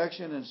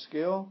perfection and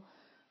skill?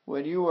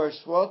 When you are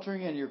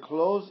sweltering in your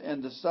clothes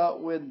and the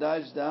south wind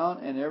dies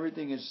down and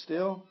everything is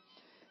still,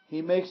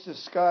 He makes the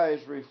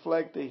skies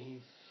reflect the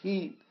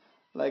heat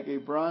like a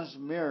bronze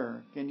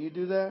mirror. Can you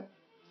do that?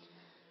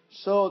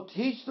 So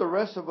teach the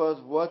rest of us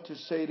what to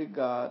say to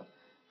God.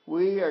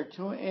 We are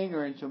too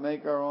ignorant to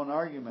make our own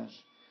arguments.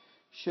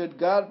 Should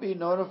God be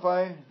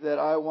notified that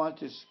I want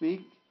to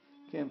speak?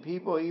 Can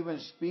people even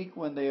speak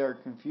when they are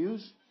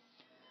confused?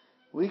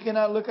 We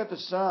cannot look at the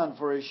sun,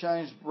 for it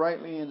shines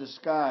brightly in the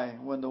sky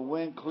when the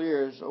wind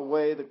clears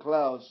away the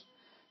clouds.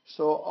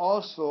 So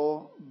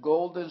also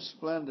golden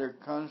splendor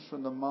comes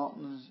from the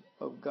mountains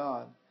of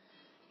God.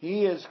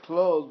 He is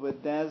clothed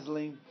with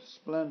dazzling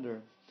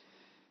splendor.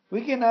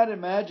 We cannot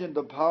imagine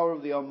the power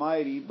of the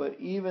Almighty, but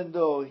even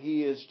though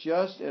He is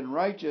just and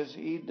righteous,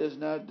 He does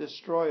not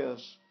destroy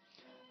us.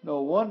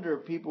 No wonder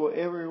people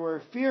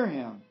everywhere fear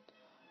Him.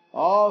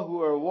 All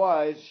who are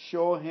wise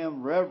show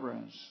Him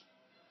reverence.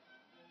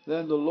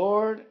 Then the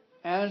Lord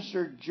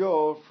answered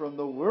Job from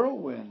the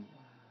whirlwind.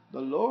 The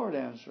Lord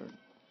answered,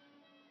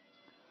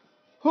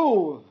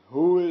 Who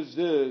is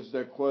this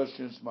that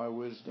questions my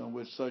wisdom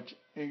with such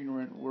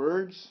ignorant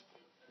words?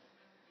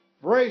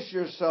 Brace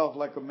yourself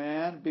like a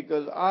man,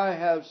 because I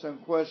have some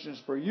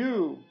questions for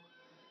you,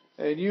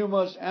 and you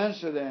must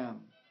answer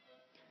them.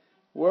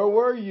 Where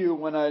were you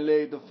when I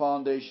laid the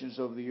foundations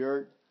of the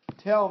earth?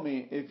 Tell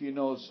me if you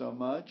know so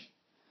much.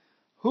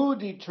 Who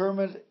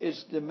determined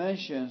its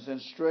dimensions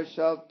and stretched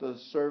out the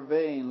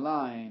surveying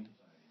line?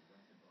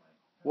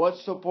 What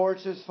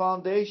supports its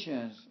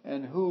foundations,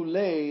 and who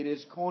laid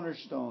its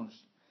cornerstones?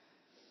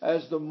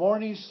 As the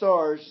morning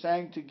stars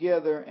sang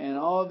together and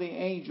all the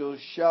angels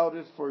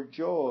shouted for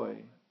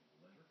joy.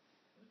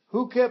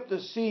 Who kept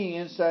the sea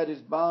inside its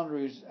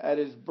boundaries at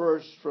its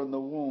burst from the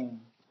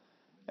womb?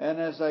 And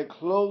as I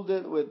clothed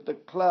it with the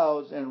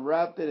clouds and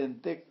wrapped it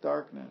in thick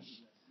darkness.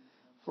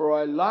 For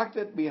I locked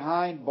it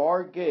behind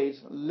barred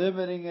gates,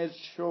 limiting its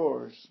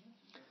shores.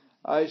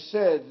 I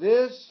said,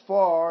 This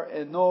far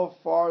and no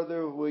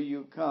farther will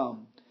you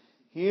come.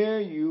 Here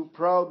you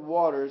proud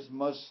waters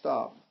must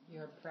stop.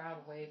 Your proud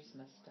waves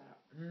must stop.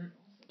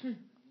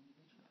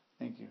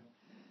 Thank you.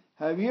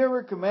 Have you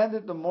ever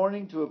commanded the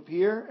morning to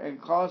appear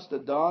and caused the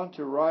dawn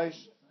to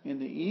rise in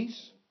the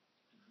east?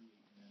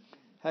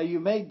 Have you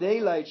made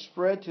daylight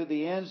spread to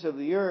the ends of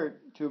the earth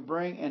to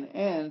bring an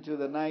end to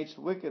the night's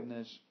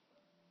wickedness?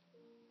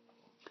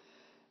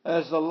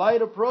 As the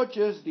light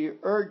approaches, the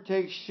earth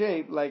takes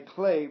shape like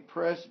clay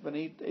pressed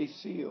beneath a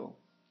seal.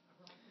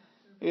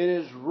 It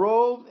is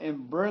robed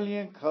in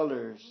brilliant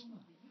colors.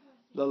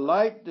 The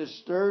light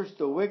disturbs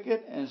the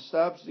wicked and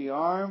stops the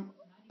arm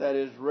that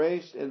is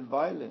raised in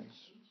violence.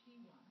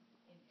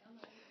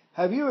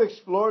 Have you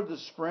explored the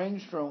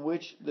springs from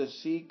which the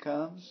sea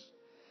comes?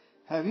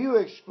 Have you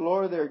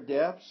explored their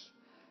depths?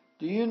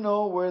 Do you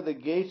know where the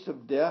gates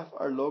of death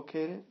are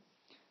located?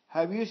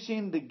 Have you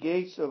seen the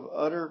gates of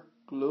utter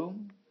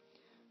gloom?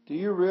 Do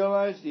you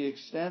realize the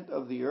extent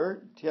of the earth?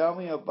 Tell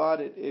me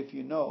about it if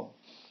you know.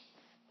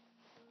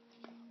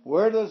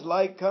 Where does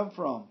light come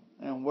from,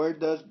 and where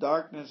does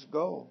darkness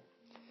go?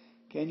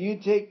 Can you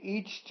take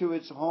each to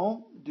its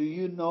home? Do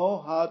you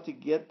know how to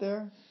get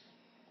there?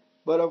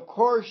 But of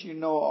course you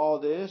know all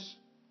this,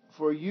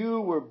 for you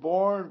were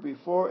born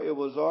before it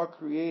was all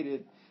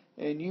created,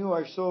 and you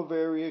are so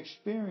very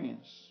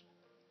experienced.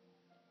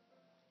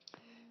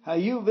 Have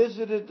you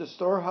visited the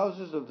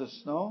storehouses of the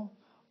snow,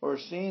 or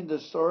seen the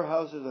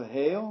storehouses of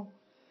hail?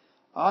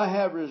 I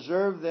have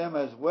reserved them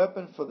as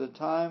weapons for the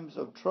times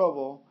of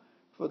trouble,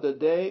 for the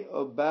day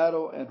of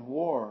battle and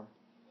war.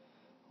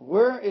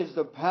 Where is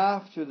the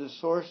path to the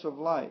source of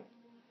light?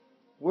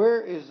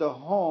 Where is the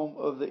home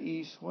of the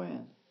east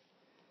wind?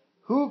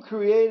 Who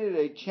created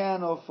a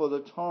channel for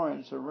the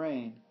torrents of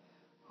rain?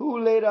 Who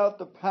laid out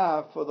the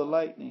path for the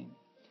lightning?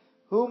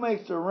 Who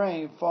makes the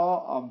rain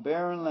fall on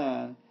barren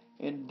land,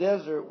 in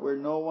desert where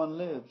no one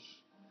lives?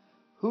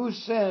 Who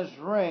sends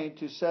rain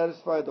to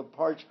satisfy the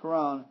parched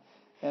ground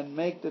and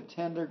make the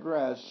tender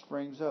grass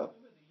springs up?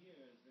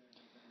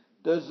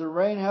 Does the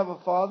rain have a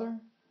father?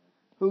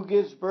 Who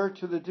gives birth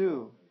to the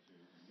dew?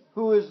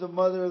 Who is the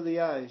mother of the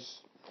ice?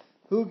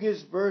 Who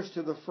gives birth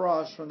to the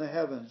frost from the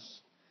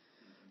heavens?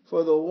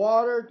 For the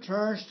water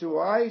turns to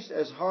ice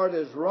as hard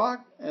as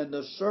rock, and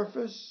the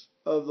surface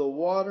of the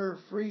water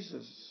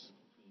freezes.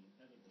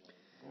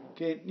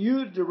 Can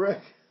you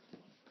direct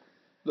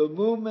the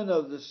movement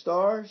of the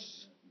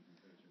stars,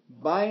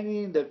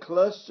 binding the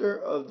cluster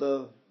of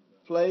the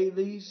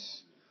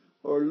Pleiades,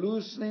 or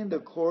loosening the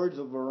cords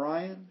of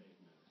Orion?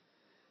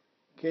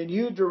 Can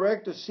you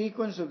direct the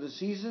sequence of the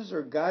seasons,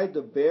 or guide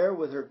the bear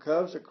with her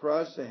cubs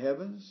across the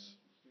heavens?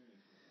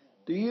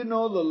 Do you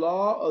know the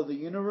law of the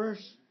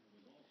universe?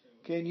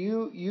 Can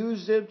you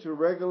use them to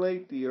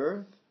regulate the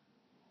earth?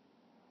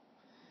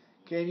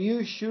 Can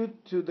you shout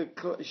to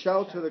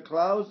the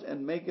clouds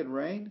and make it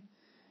rain?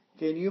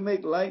 Can you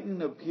make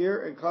lightning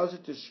appear and cause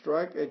it to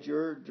strike at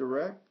your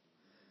direct?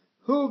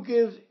 Who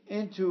gives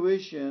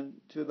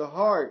intuition to the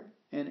heart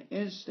and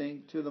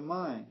instinct to the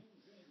mind?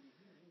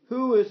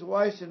 Who is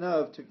wise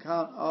enough to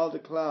count all the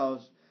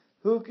clouds?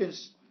 Who can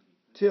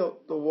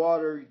tilt the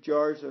water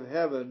jars of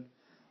heaven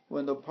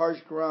when the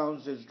parched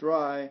ground is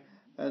dry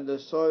and the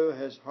soil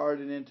has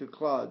hardened into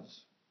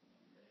clods.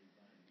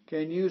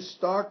 Can you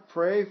stalk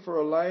prey for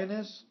a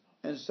lioness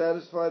and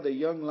satisfy the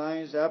young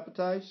lion's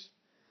appetites?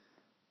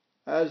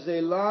 As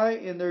they lie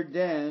in their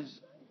dens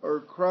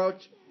or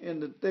crouch in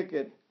the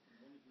thicket,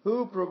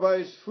 who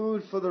provides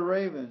food for the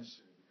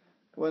ravens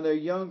when their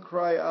young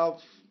cry out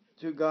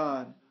to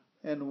God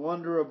and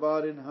wander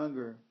about in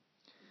hunger?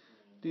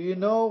 Do you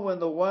know when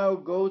the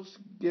wild goats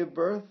give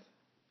birth?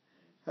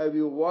 Have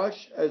you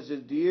watched as the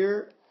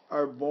deer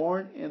are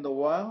born in the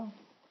wild?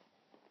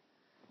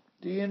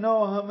 Do you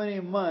know how many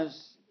months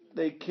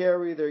they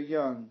carry their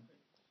young?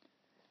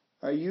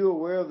 Are you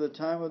aware of the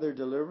time of their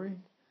delivery?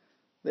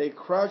 They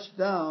crouch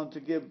down to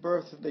give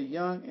birth to the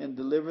young and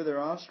deliver their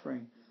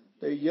offspring.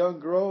 Their young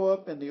grow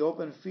up in the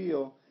open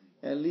field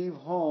and leave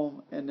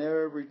home and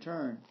never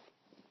return.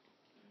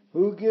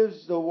 Who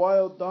gives the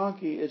wild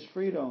donkey its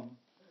freedom?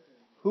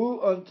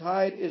 Who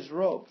untied its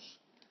ropes?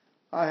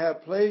 I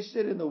have placed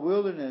it in the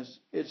wilderness.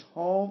 Its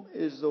home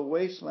is the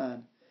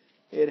wasteland.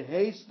 It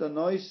hates the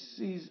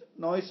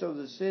noise of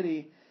the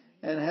city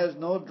and has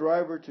no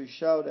driver to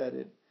shout at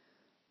it.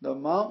 The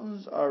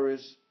mountains are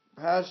its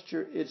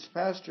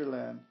pasture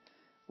land,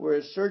 where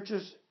it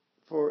searches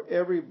for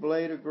every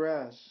blade of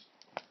grass.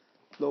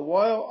 The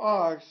wild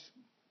ox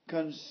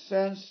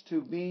consents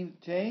to be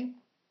tamed?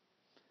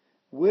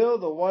 Will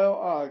the wild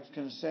ox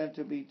consent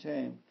to be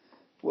tamed?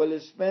 Will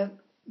it spend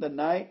the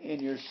night in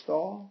your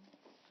stall?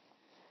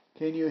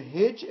 Can you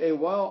hitch a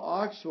wild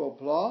ox to a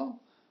plow?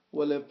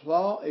 Will it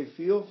plow a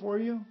field for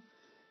you?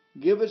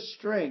 Given its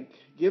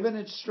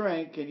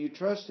strength, can you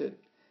trust it?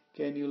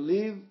 Can you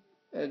leave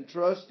and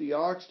trust the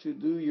ox to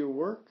do your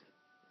work?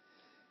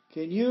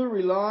 Can you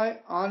rely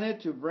on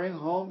it to bring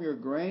home your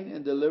grain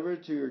and deliver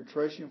it to your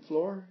threshing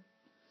floor?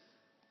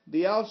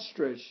 The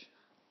ostrich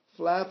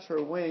flaps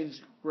her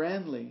wings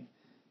grandly,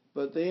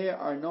 but they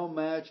are no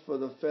match for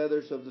the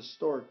feathers of the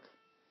stork.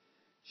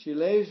 She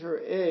lays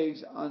her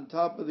eggs on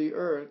top of the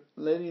earth,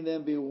 letting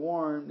them be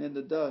warmed in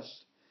the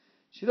dust.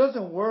 She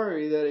doesn't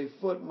worry that a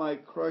foot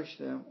might crush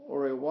them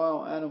or a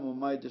wild animal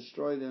might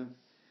destroy them.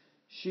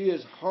 She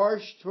is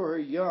harsh to her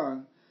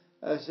young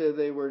as if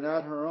they were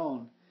not her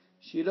own.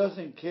 She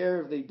doesn't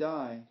care if they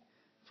die,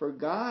 for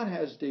God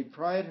has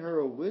deprived her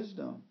of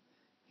wisdom.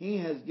 He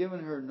has given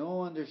her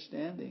no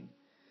understanding.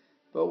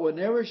 But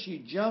whenever she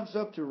jumps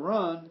up to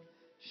run,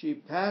 she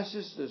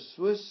passes the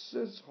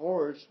swiftest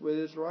horse with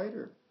its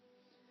rider.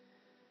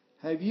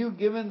 Have you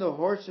given the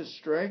horse its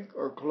strength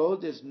or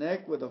clothed its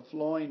neck with a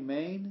flowing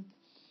mane?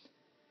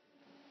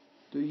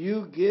 Do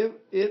you give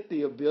it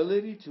the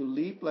ability to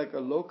leap like a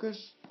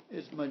locust?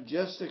 Its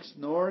majestic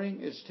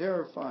snoring is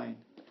terrifying.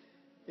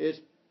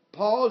 It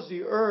paws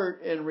the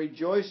earth and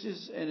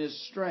rejoices in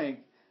its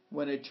strength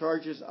when it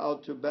charges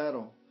out to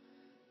battle.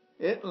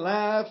 It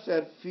laughs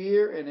at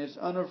fear and is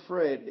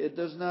unafraid. It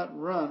does not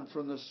run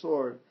from the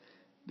sword.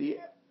 The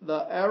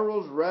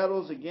arrows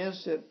rattles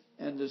against it,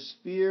 and the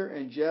spear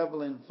and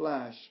javelin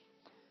flash.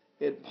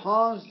 It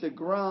pounds the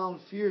ground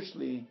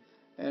fiercely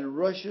and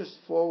rushes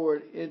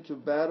forward into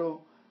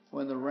battle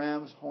when the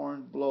ram's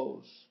horn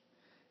blows.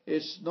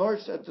 It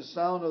snorts at the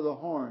sound of the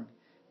horn.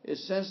 It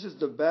senses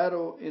the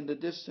battle in the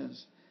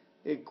distance.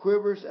 It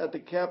quivers at the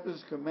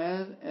captain's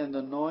command and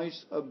the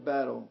noise of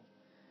battle.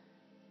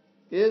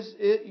 Is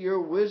it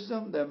your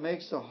wisdom that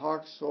makes the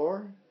hawk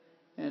soar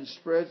and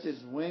spreads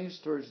its wings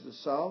towards the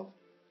south?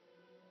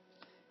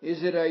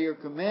 Is it at your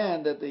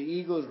command that the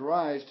eagles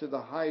rise to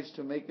the heights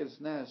to make its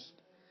nest?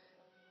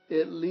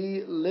 It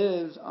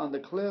lives on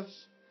the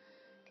cliffs,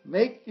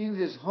 making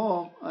its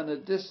home on a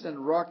distant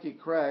rocky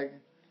crag,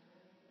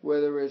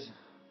 where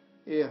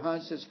it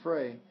hunts its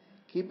prey,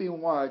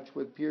 keeping watch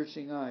with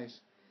piercing eyes.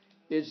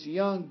 Its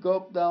young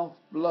gulp down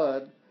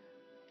blood.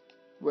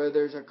 Where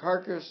there's a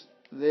carcass,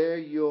 there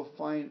you'll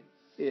find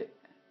it.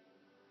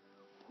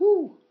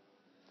 Whew!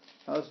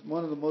 That was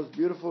one of the most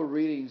beautiful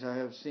readings I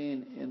have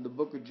seen in the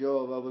book of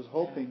Job. I was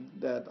hoping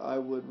that I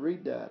would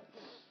read that.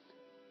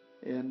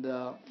 And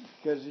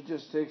because it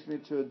just takes me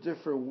to a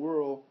different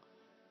world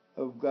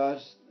of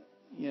God's,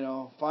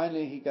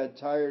 finally he got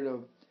tired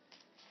of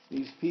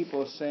these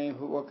people saying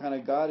what kind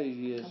of God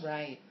he is.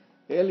 Right.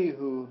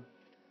 Elihu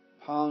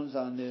pounds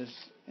on this,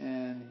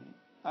 and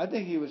I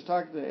think he was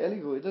talking to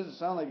Elihu. It doesn't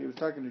sound like he was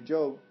talking to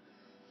Job.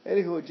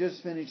 Elihu had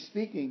just finished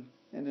speaking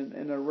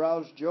and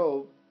aroused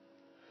Job.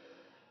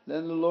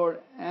 Then the Lord,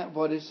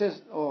 it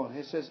says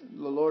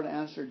the Lord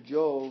answered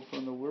Job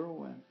from the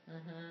whirlwind.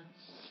 Mm-hmm.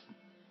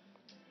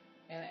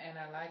 And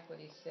I like what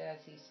he says.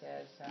 He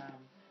says,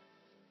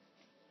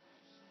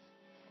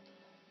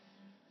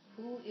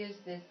 who is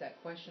this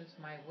that questions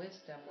my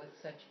wisdom with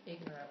such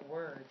ignorant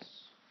words?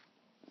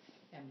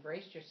 And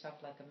brace yourself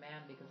like a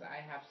man, because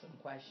I have some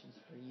questions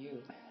for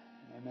you.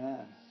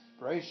 Amen.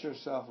 Brace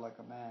yourself like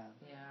a man.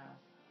 Yeah.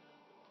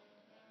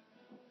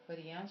 But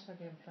he answered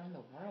him from the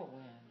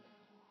whirlwind.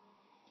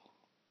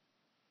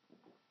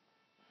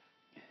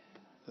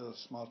 Little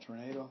small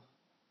tornado.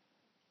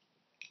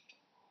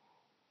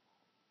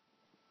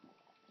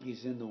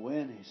 He's in the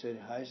wind. He said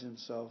he hides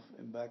himself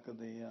in back of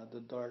the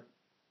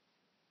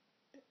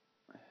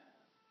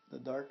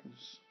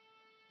darkness,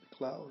 the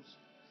clouds.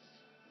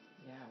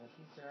 Yeah, but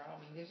these are all. I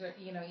mean, these are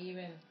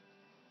even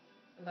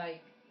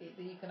like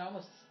you can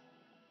almost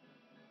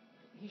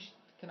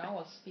can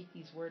almost speak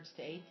these words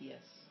to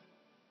atheists.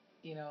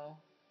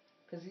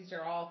 Because these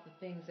are all the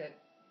things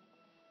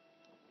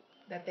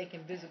that they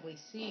can visibly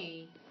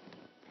see,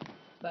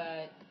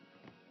 but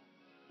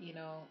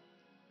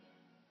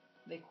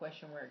they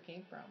question where it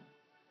came from.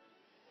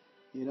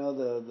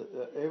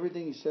 The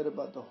everything you said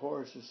about the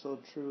horse is so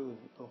true.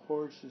 The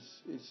horse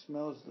it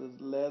smells the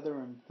leather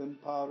and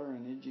gunpowder,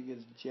 and it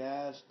gets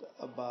jazzed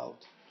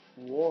about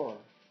war.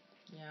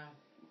 Yeah.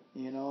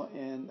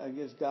 And I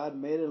guess God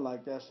made it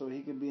like that so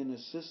He can be an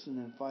assistant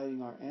in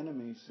fighting our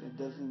enemies.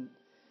 Mm-hmm.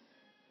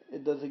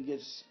 It doesn't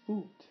get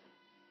spooked.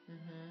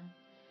 Mm-hmm.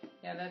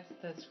 Yeah, that's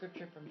the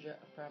scripture from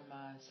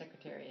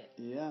Secretariat.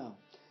 Yeah.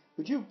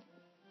 Would you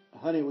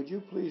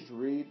please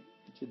read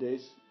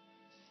today's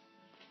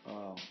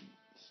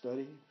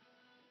study?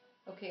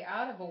 Okay,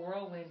 out of a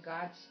whirlwind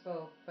God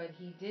spoke, but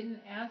He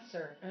didn't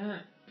answer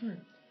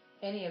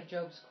any of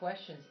Job's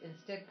questions.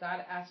 Instead,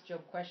 God asked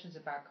Job questions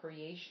about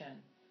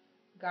creation.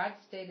 God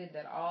stated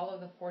that all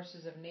of the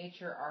forces of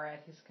nature are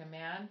at His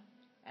command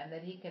and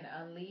that He can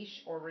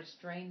unleash or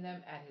restrain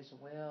them at His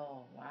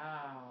will.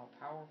 Wow,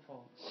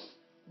 powerful.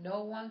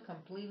 No one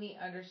completely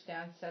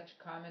understands such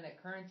common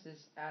occurrences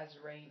as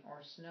rain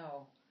or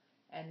snow,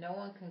 and no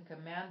one can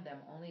command them.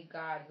 Only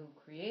God, who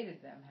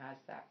created them, has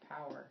that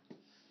power.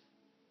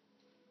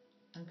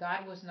 And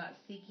God was not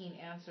seeking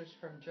answers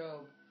from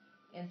Job.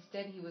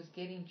 Instead, He was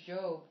getting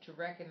Job to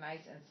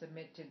recognize and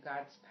submit to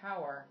God's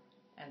power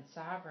and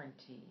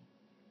sovereignty.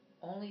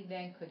 Only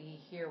then could he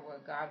hear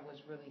what God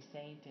was really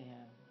saying to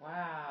him.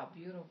 Wow,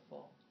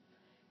 beautiful.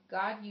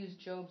 God used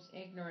Job's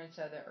ignorance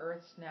of the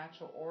earth's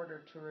natural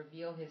order to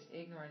reveal His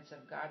ignorance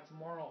of God's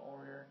moral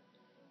order.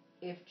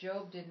 If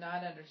Job did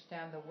not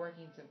understand the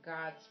workings of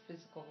God's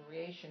physical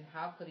creation,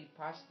 how could he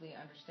possibly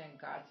understand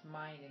God's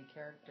mind and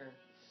character?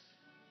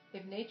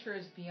 If nature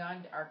is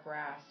beyond our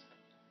grasp,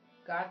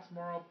 God's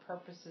moral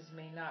purposes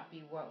may not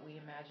be what we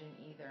imagine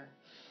either.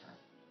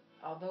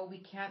 Although we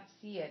can't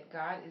see it,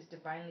 God is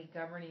divinely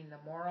governing the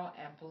moral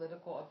and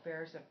political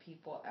affairs of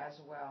people as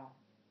well.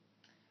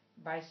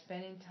 By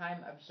spending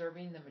time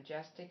observing the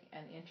majestic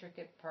and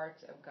intricate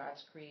parts of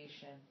God's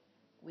creation,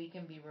 we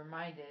can be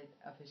reminded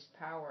of His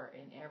power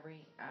in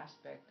every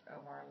aspect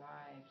of our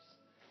lives.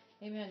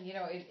 Amen.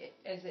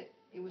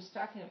 It was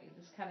talking,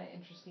 it's kind of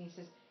interesting. He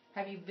says,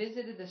 have you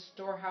visited the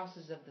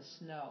storehouses of the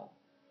snow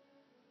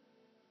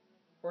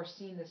or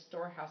seen the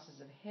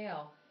storehouses of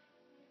hail?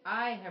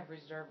 I have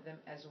reserved them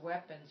as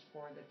weapons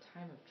for the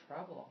time of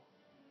trouble,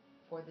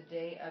 for the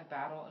day of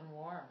battle and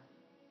war.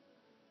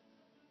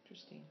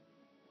 Interesting.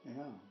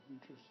 Yeah,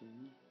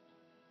 interesting.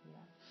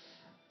 Yeah.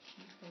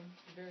 Okay,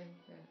 very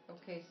good.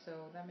 Okay, so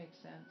that makes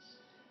sense.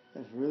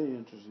 That's really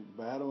interesting.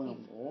 Battle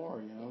and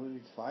war, what are you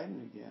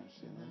fighting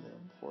against? The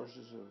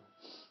forces of,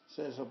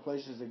 says some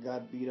places that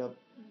God beat up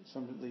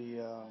some of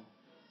the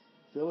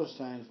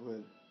Philistines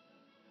with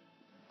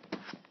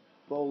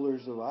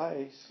boulders of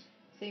ice.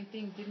 Same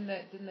thing. Didn't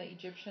the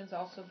Egyptians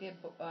also get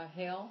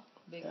hail,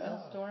 big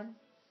hailstorm?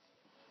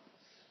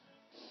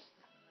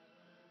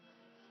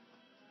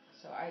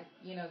 So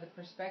the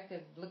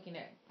perspective, looking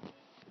at,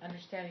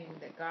 understanding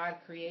that God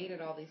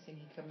created all these things,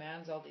 He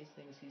commands all these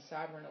things, He's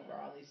sovereign over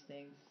all these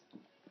things.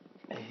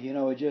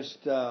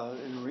 Just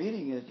in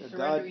reading it,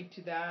 surrendering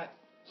to that.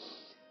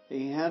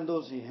 He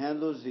handles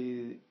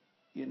the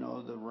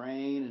the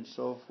rain and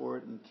so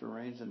forth, and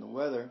terrains and the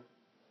weather.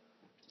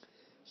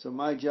 So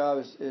my job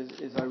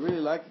is I really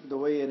like the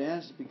way it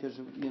ends because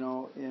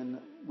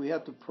we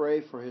have to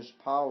pray for His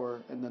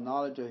power and the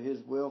knowledge of His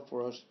will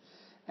for us,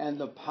 and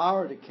the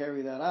power to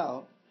carry that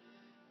out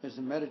as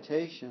a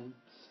meditation.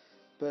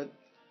 But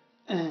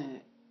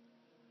they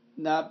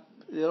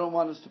don't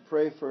want us to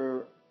pray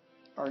for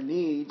our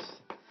needs,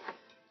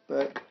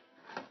 but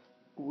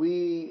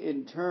we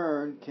in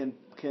turn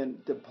can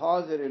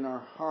deposit in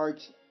our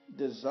hearts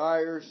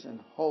desires and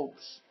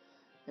hopes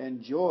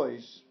and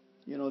joys.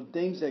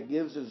 Things that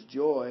gives us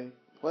joy,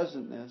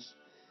 pleasantness,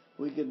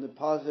 we can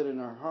deposit in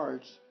our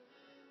hearts.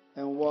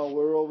 And while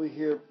we're over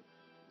here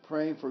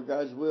praying for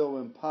God's will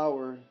and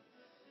power,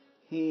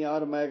 He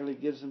automatically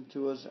gives them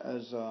to us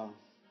as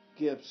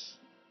gifts.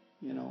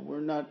 We're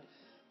not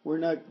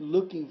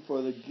looking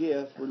for the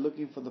gift. We're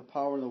looking for the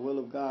power and the will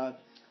of God.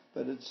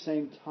 But at the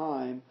same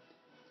time,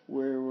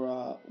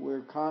 we're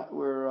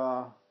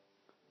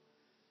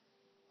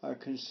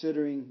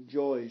considering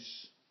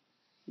joys,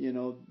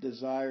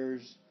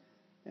 desires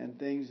and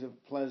things of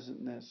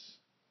pleasantness,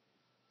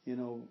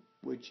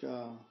 which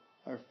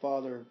our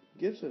Father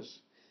gives us.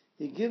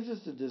 He gives us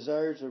the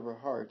desires of our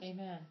hearts.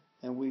 Amen.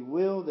 And we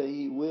will that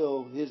He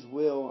will His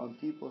will on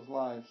people's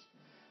lives.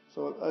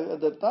 So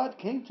the thought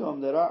came to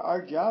him that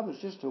our job is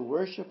just to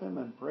worship Him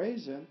and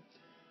praise Him,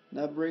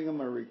 not bring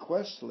Him a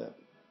request slip.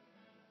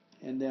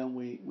 And then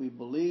we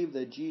believe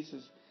that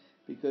Jesus,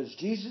 because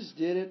Jesus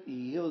did it,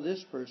 He healed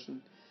this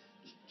person.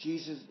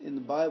 Jesus, in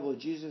the Bible,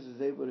 Jesus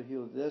is able to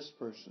heal this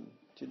person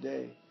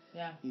today.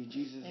 Yeah.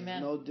 Jesus Amen.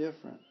 is no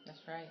different. That's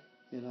right.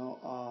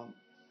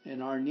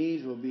 And our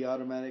needs will be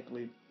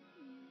automatically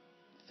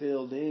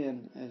filled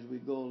in as we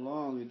go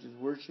along. We're just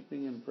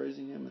worshiping and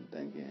praising Him and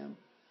thanking Him.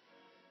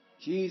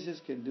 Jesus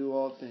can do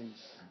all things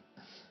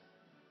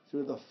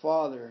through the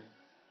Father,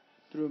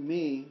 through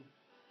me,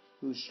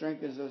 who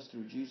strengthens us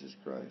through Jesus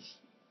Christ.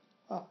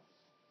 Ah.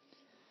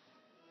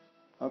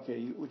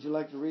 Okay, would you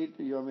like to read,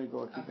 or you want me to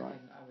go? Keep going.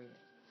 I'll read it.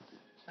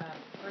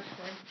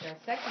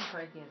 2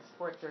 Corinthians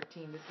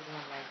 4:13. This is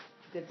one of my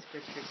good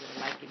scriptures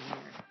that I like in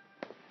here.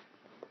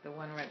 The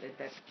one right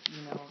that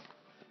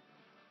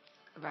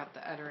about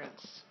the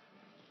utterance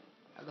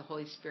of the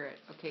Holy Spirit.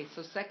 Okay,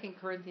 so 2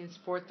 Corinthians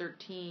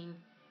 4:13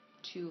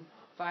 to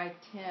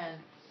 5:10.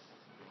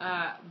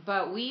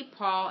 But we,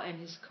 Paul and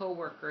his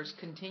co-workers,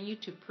 continue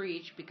to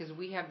preach because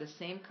we have the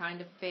same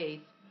kind of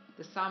faith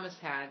the psalmist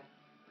had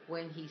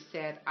when he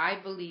said, I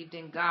believed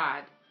in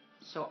God,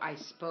 so I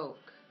spoke.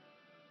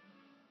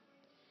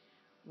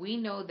 We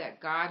know that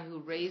God who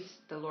raised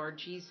the Lord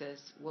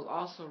Jesus will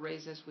also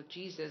raise us with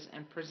Jesus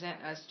and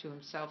present us to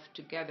himself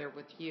together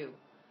with you.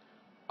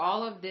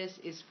 All of this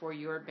is for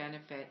your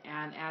benefit,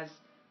 and as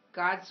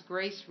God's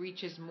grace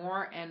reaches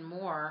more and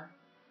more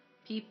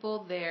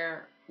people,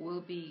 there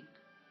will be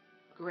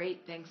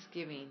great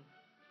thanksgiving,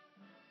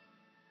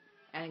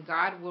 and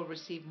God will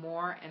receive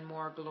more and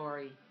more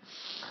glory.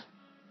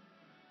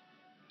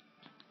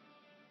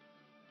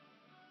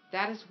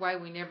 That is why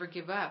we never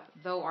give up.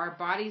 Though our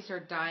bodies are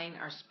dying,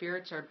 our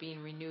spirits are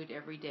being renewed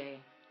every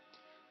day.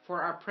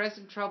 For our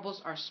present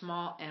troubles are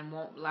small and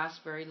won't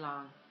last very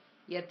long,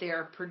 yet they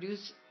are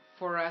produced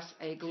for us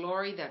a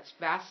glory that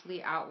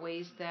vastly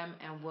outweighs them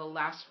and will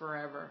last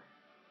forever.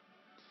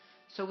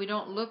 So we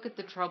don't look at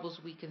the troubles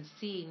we can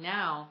see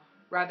now,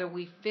 rather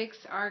we fix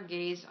our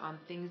gaze on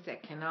things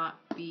that cannot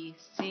be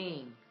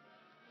seen.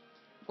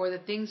 For the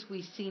things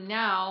we see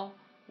now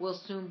will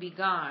soon be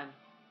gone,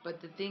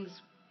 but the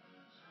things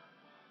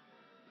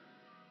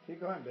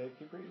Keep going, babe.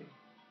 Keep reading.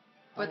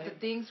 But the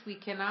things we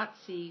cannot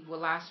see will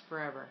last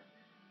forever.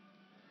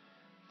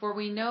 For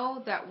we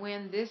know that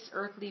when this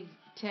earthly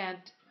tent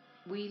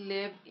we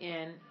live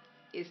in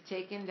is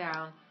taken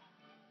down,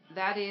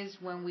 that is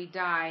when we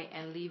die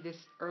and leave this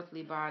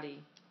earthly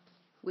body,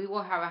 we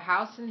will have a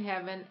house in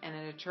heaven and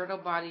an eternal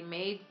body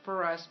made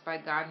for us by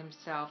God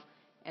himself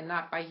and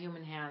not by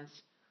human hands.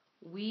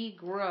 We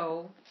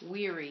grow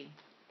weary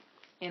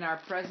in our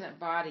present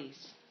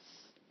bodies,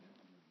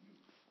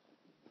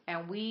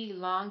 and we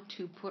long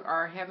to put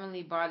our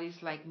heavenly bodies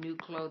like new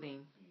clothing.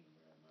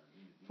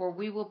 For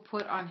we will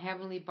put on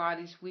heavenly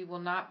bodies, we will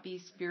not be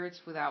spirits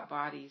without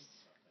bodies.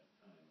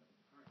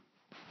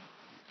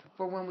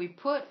 For when we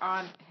put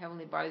on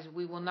heavenly bodies,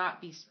 we will not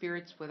be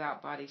spirits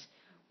without bodies.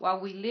 While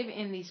we live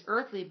in these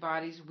earthly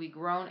bodies, we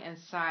groan and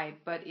sigh,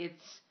 but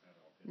it's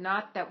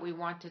not that we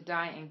want to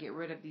die and get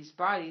rid of these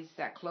bodies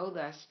that clothe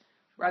us.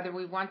 Rather,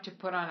 we want to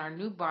put on our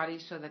new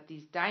bodies so that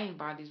these dying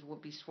bodies will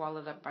be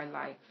swallowed up by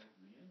life.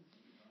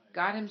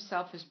 God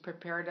himself has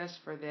prepared us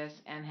for this,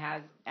 and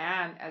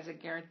as a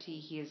guarantee,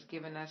 he has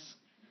given us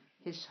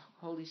his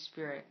Holy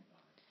Spirit.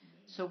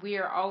 So we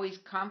are always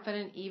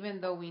confident,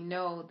 even though we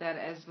know that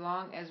as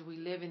long as we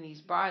live in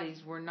these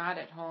bodies, we're not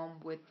at home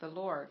with the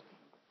Lord.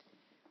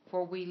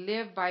 For we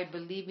live by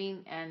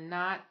believing and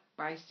not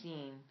by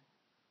seeing.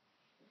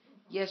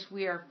 Yes,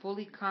 we are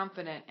fully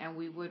confident, and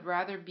we would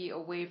rather be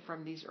away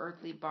from these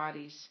earthly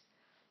bodies,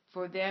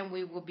 for then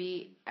we will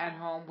be at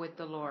home with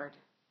the Lord.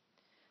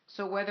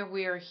 So whether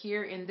we are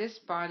here in this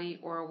body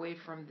or away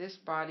from this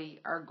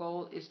body, our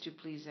goal is to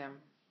please him.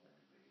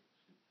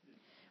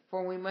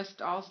 For we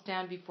must all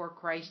stand before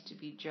Christ to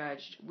be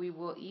judged. We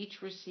will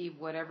each receive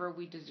whatever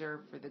we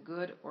deserve for the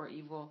good or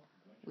evil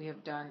we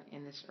have done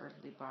in this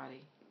earthly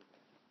body.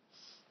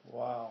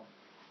 Wow.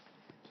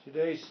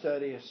 Today's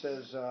study, it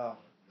says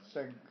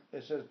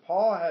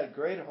Paul had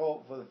great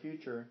hope for the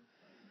future,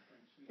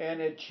 and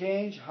it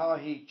changed how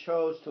he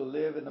chose to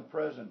live in the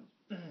present.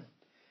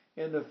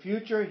 In the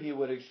future, he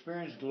would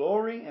experience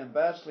glory and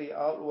vastly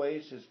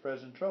outweighs his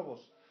present troubles.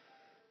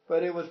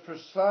 But it was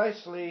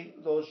precisely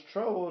those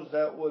troubles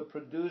that would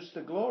produce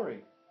the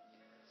glory.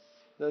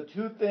 The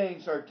two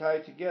things are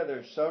tied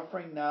together,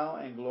 suffering now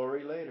and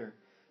glory later.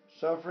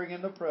 Suffering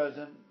in the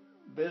present,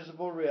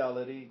 visible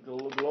reality,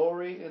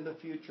 glory in the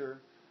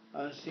future,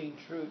 unseen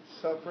truth.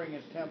 Suffering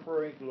is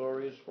temporary,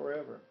 glory is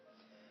forever.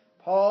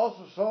 Paul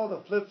also saw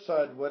the flip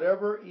side.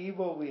 Whatever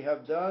evil we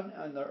have done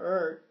on the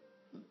earth,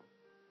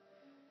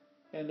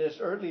 in this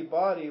earthly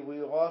body, we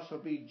will also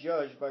be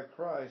judged by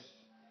Christ.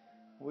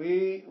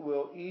 We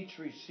will each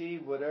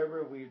receive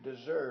whatever we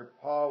deserve.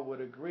 Paul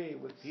would agree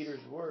with Peter's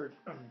words.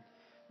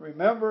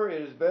 Remember,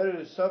 it is better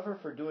to suffer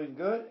for doing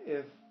good,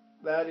 if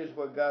that is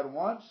what God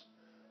wants,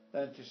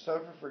 than to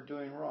suffer for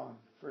doing wrong.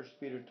 1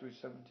 Peter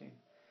 3:17.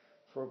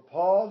 For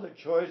Paul, the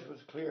choice was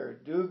clear.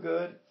 Do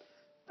good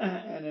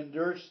and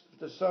endure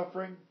the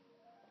suffering,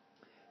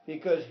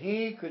 because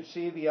he could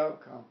see the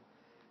outcome.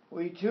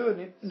 We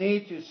too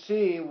need to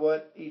see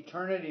what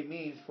eternity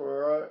means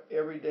for our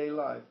everyday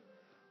life.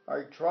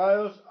 Our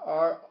trials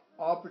are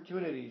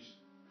opportunities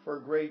for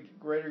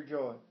greater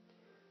joy.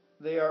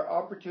 They are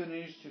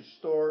opportunities to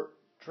store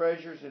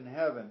treasures in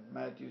heaven,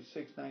 Matthew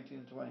 6:19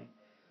 and 20.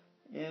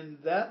 In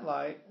that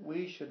light,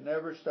 we should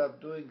never stop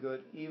doing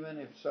good, even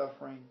if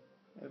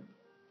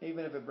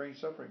it brings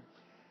suffering.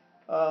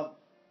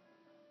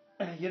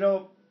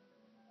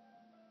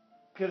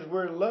 Because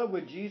we're in love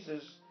with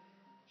Jesus,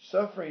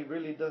 suffering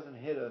really doesn't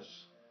hit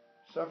us.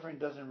 Suffering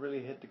doesn't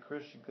really hit the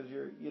Christian because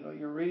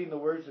you're reading the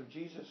words of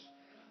Jesus.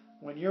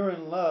 When you're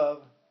in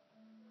love,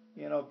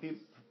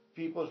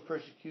 people's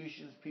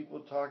persecutions, people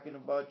talking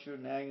about you,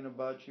 nagging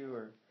about you,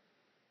 or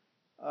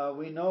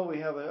we know we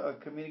have a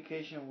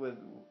communication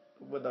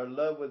with our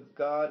love with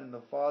God and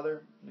the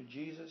Father, and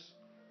Jesus,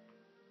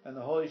 and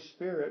the Holy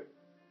Spirit.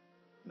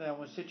 Now,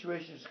 when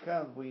situations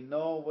come, we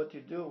know what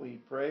to do. We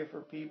pray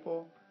for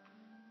people.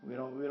 We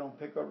don't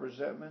pick up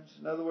resentments.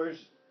 In other words,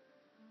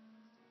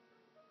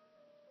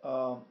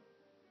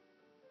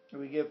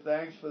 we give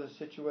thanks for the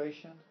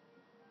situation.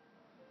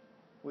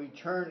 We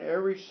turn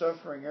every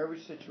suffering, every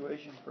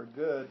situation for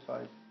good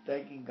by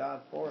thanking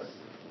God for it.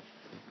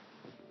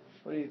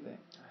 What do you think?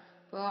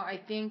 Well, I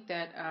think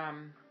that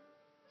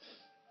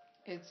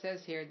it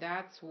says here,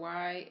 that's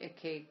why,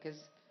 because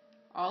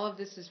all of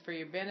this is for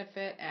your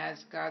benefit.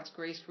 As God's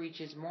grace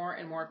reaches more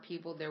and more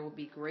people, there will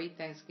be great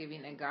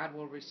thanksgiving, and God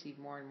will receive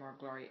more and more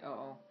glory.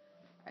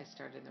 I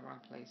started in the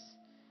wrong place.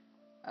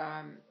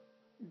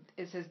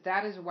 It says,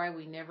 that is why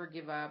we never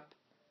give up.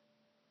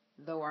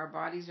 Though our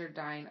bodies are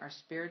dying, our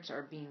spirits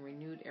are being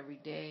renewed every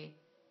day.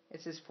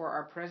 It says, for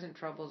our present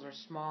troubles are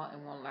small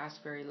and won't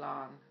last very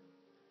long.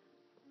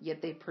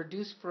 Yet they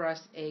produce for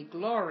us a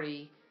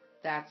glory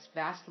that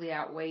vastly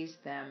outweighs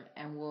them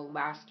and will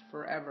last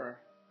forever.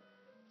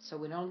 So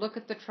we don't look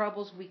at the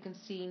troubles we can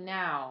see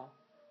now.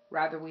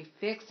 Rather, we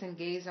fix and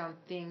gaze on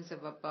things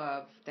of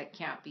above that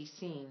can't be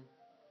seen.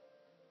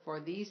 For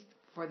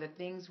the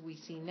things we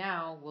see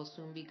now will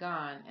soon be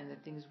gone, and the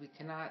things we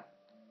cannot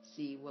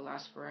see will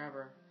last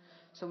forever.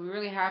 So we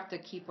really have to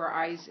keep our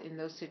eyes in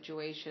those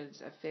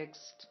situations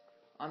affixed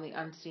on the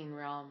unseen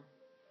realm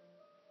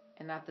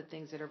and not the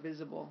things that are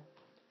visible.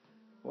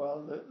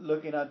 Well,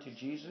 looking unto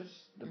Jesus,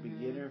 the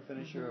beginner and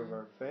finisher of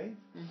our faith.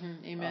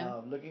 Amen.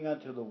 Looking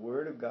unto the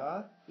Word of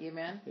God.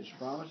 Amen. His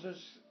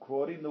promises,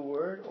 quoting the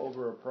Word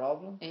over a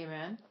problem.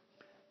 Amen.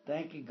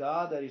 Thanking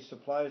God that He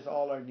supplies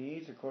all our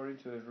needs according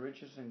to His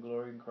riches and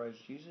glory in Christ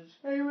Jesus.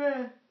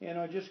 Amen.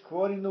 Just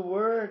quoting the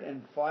Word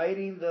and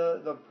fighting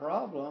the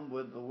problem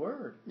with the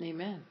Word.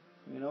 Amen.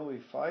 We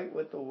fight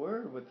with the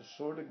Word, with the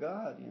sword of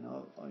God.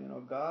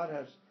 God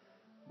has,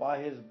 by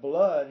His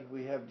blood,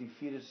 we have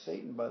defeated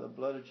Satan by the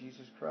blood of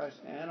Jesus Christ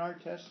and our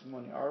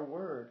testimony, our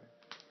Word.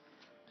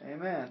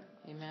 Amen.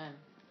 Amen.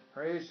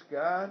 Praise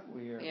God.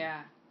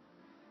 Yeah.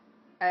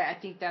 I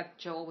think that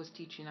Joel was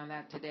teaching on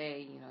that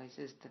today. He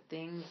says the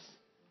things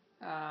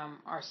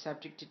are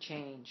subject to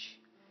change.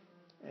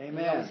 Amen. And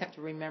you always have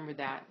to remember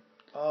that.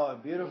 Oh,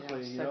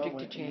 beautifully. Subject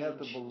to change. You have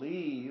to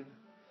believe.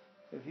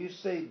 If you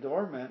stay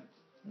dormant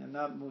and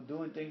not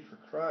doing things for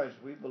Christ,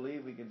 we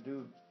believe we can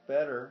do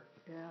better.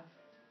 Yeah.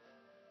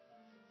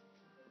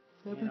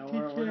 We're not.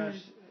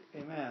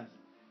 Amen.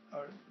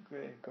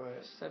 Great. Go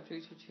ahead.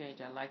 Subject to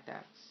change. I like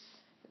that.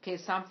 Okay,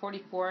 Psalm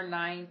 44,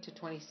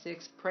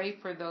 9-26. Pray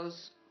for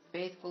those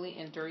faithfully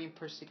enduring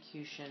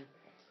persecution.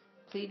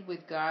 Plead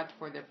with God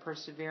for their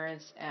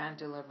perseverance and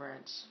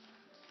deliverance.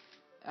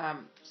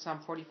 Psalm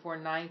 44,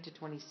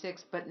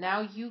 9-26. But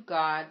now you,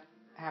 God,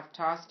 have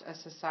tossed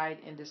us aside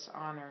in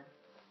dishonor.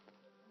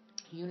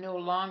 You no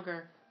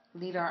longer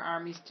lead our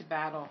armies to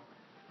battle.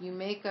 You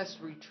make us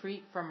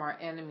retreat from our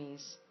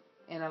enemies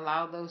and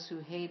allow those who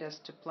hate us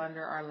to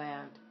plunder our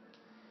land.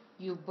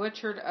 You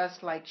butchered us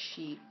like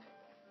sheep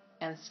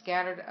and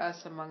scattered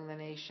us among the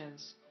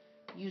nations.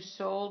 You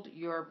sold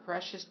your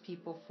precious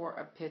people for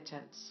a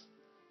pittance,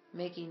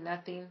 making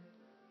nothing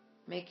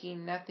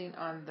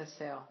on the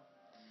sale.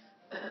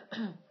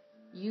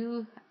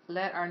 You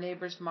let our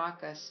neighbors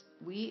mock us.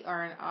 We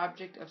are an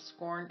object of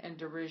scorn and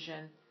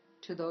derision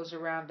to those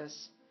around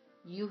us.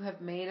 You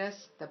have made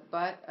us the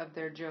butt of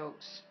their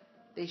jokes.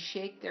 They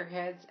shake their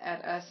heads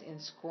at us in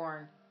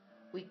scorn.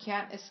 We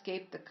can't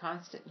escape the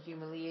constant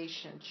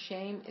humiliation.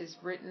 Shame is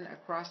written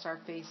across our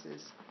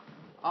faces.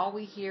 All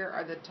we hear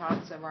are the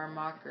taunts of our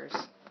mockers.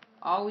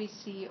 All we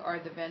see are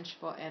the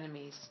vengeful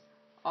enemies.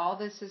 All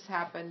this has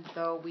happened,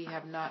 though we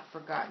have not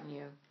forgotten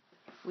you.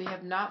 We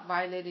have not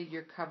violated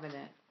your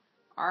covenant.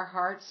 Our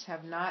hearts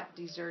have not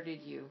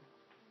deserted you.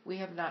 We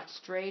have not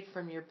strayed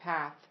from your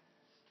path.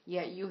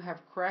 Yet you have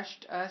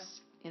crushed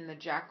us in the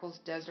jackal's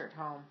desert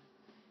home.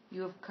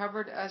 You have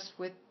covered us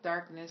with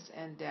darkness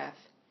and death.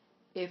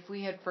 If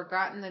we had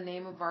forgotten the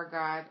name of our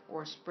God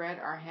or spread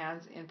our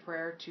hands in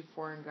prayer to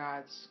foreign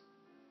gods,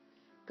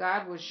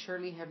 God would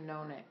surely have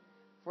known it,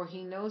 for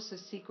He knows the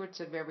secrets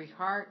of every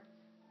heart.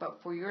 But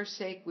for your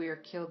sake we are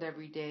killed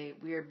every day.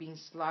 We are being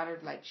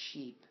slaughtered like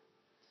sheep.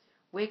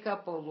 Wake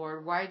up, O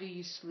Lord. Why do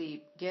you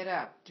sleep? Get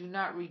up. Do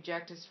not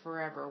reject us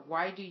forever.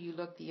 Why do you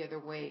look the other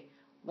way?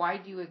 Why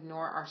do you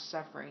ignore our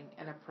suffering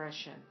and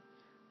oppression?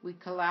 We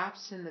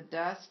collapse in the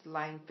dust,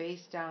 lying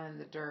face down in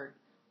the dirt.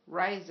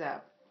 Rise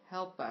up,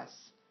 help us,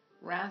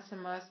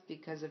 ransom us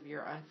because of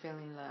your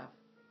unfailing love.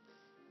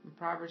 And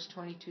Proverbs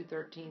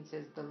 22:13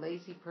 says, the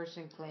lazy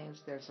person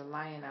claims there's a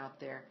lion out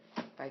there.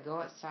 If I go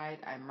outside,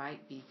 I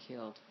might be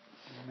killed.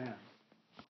 Amen.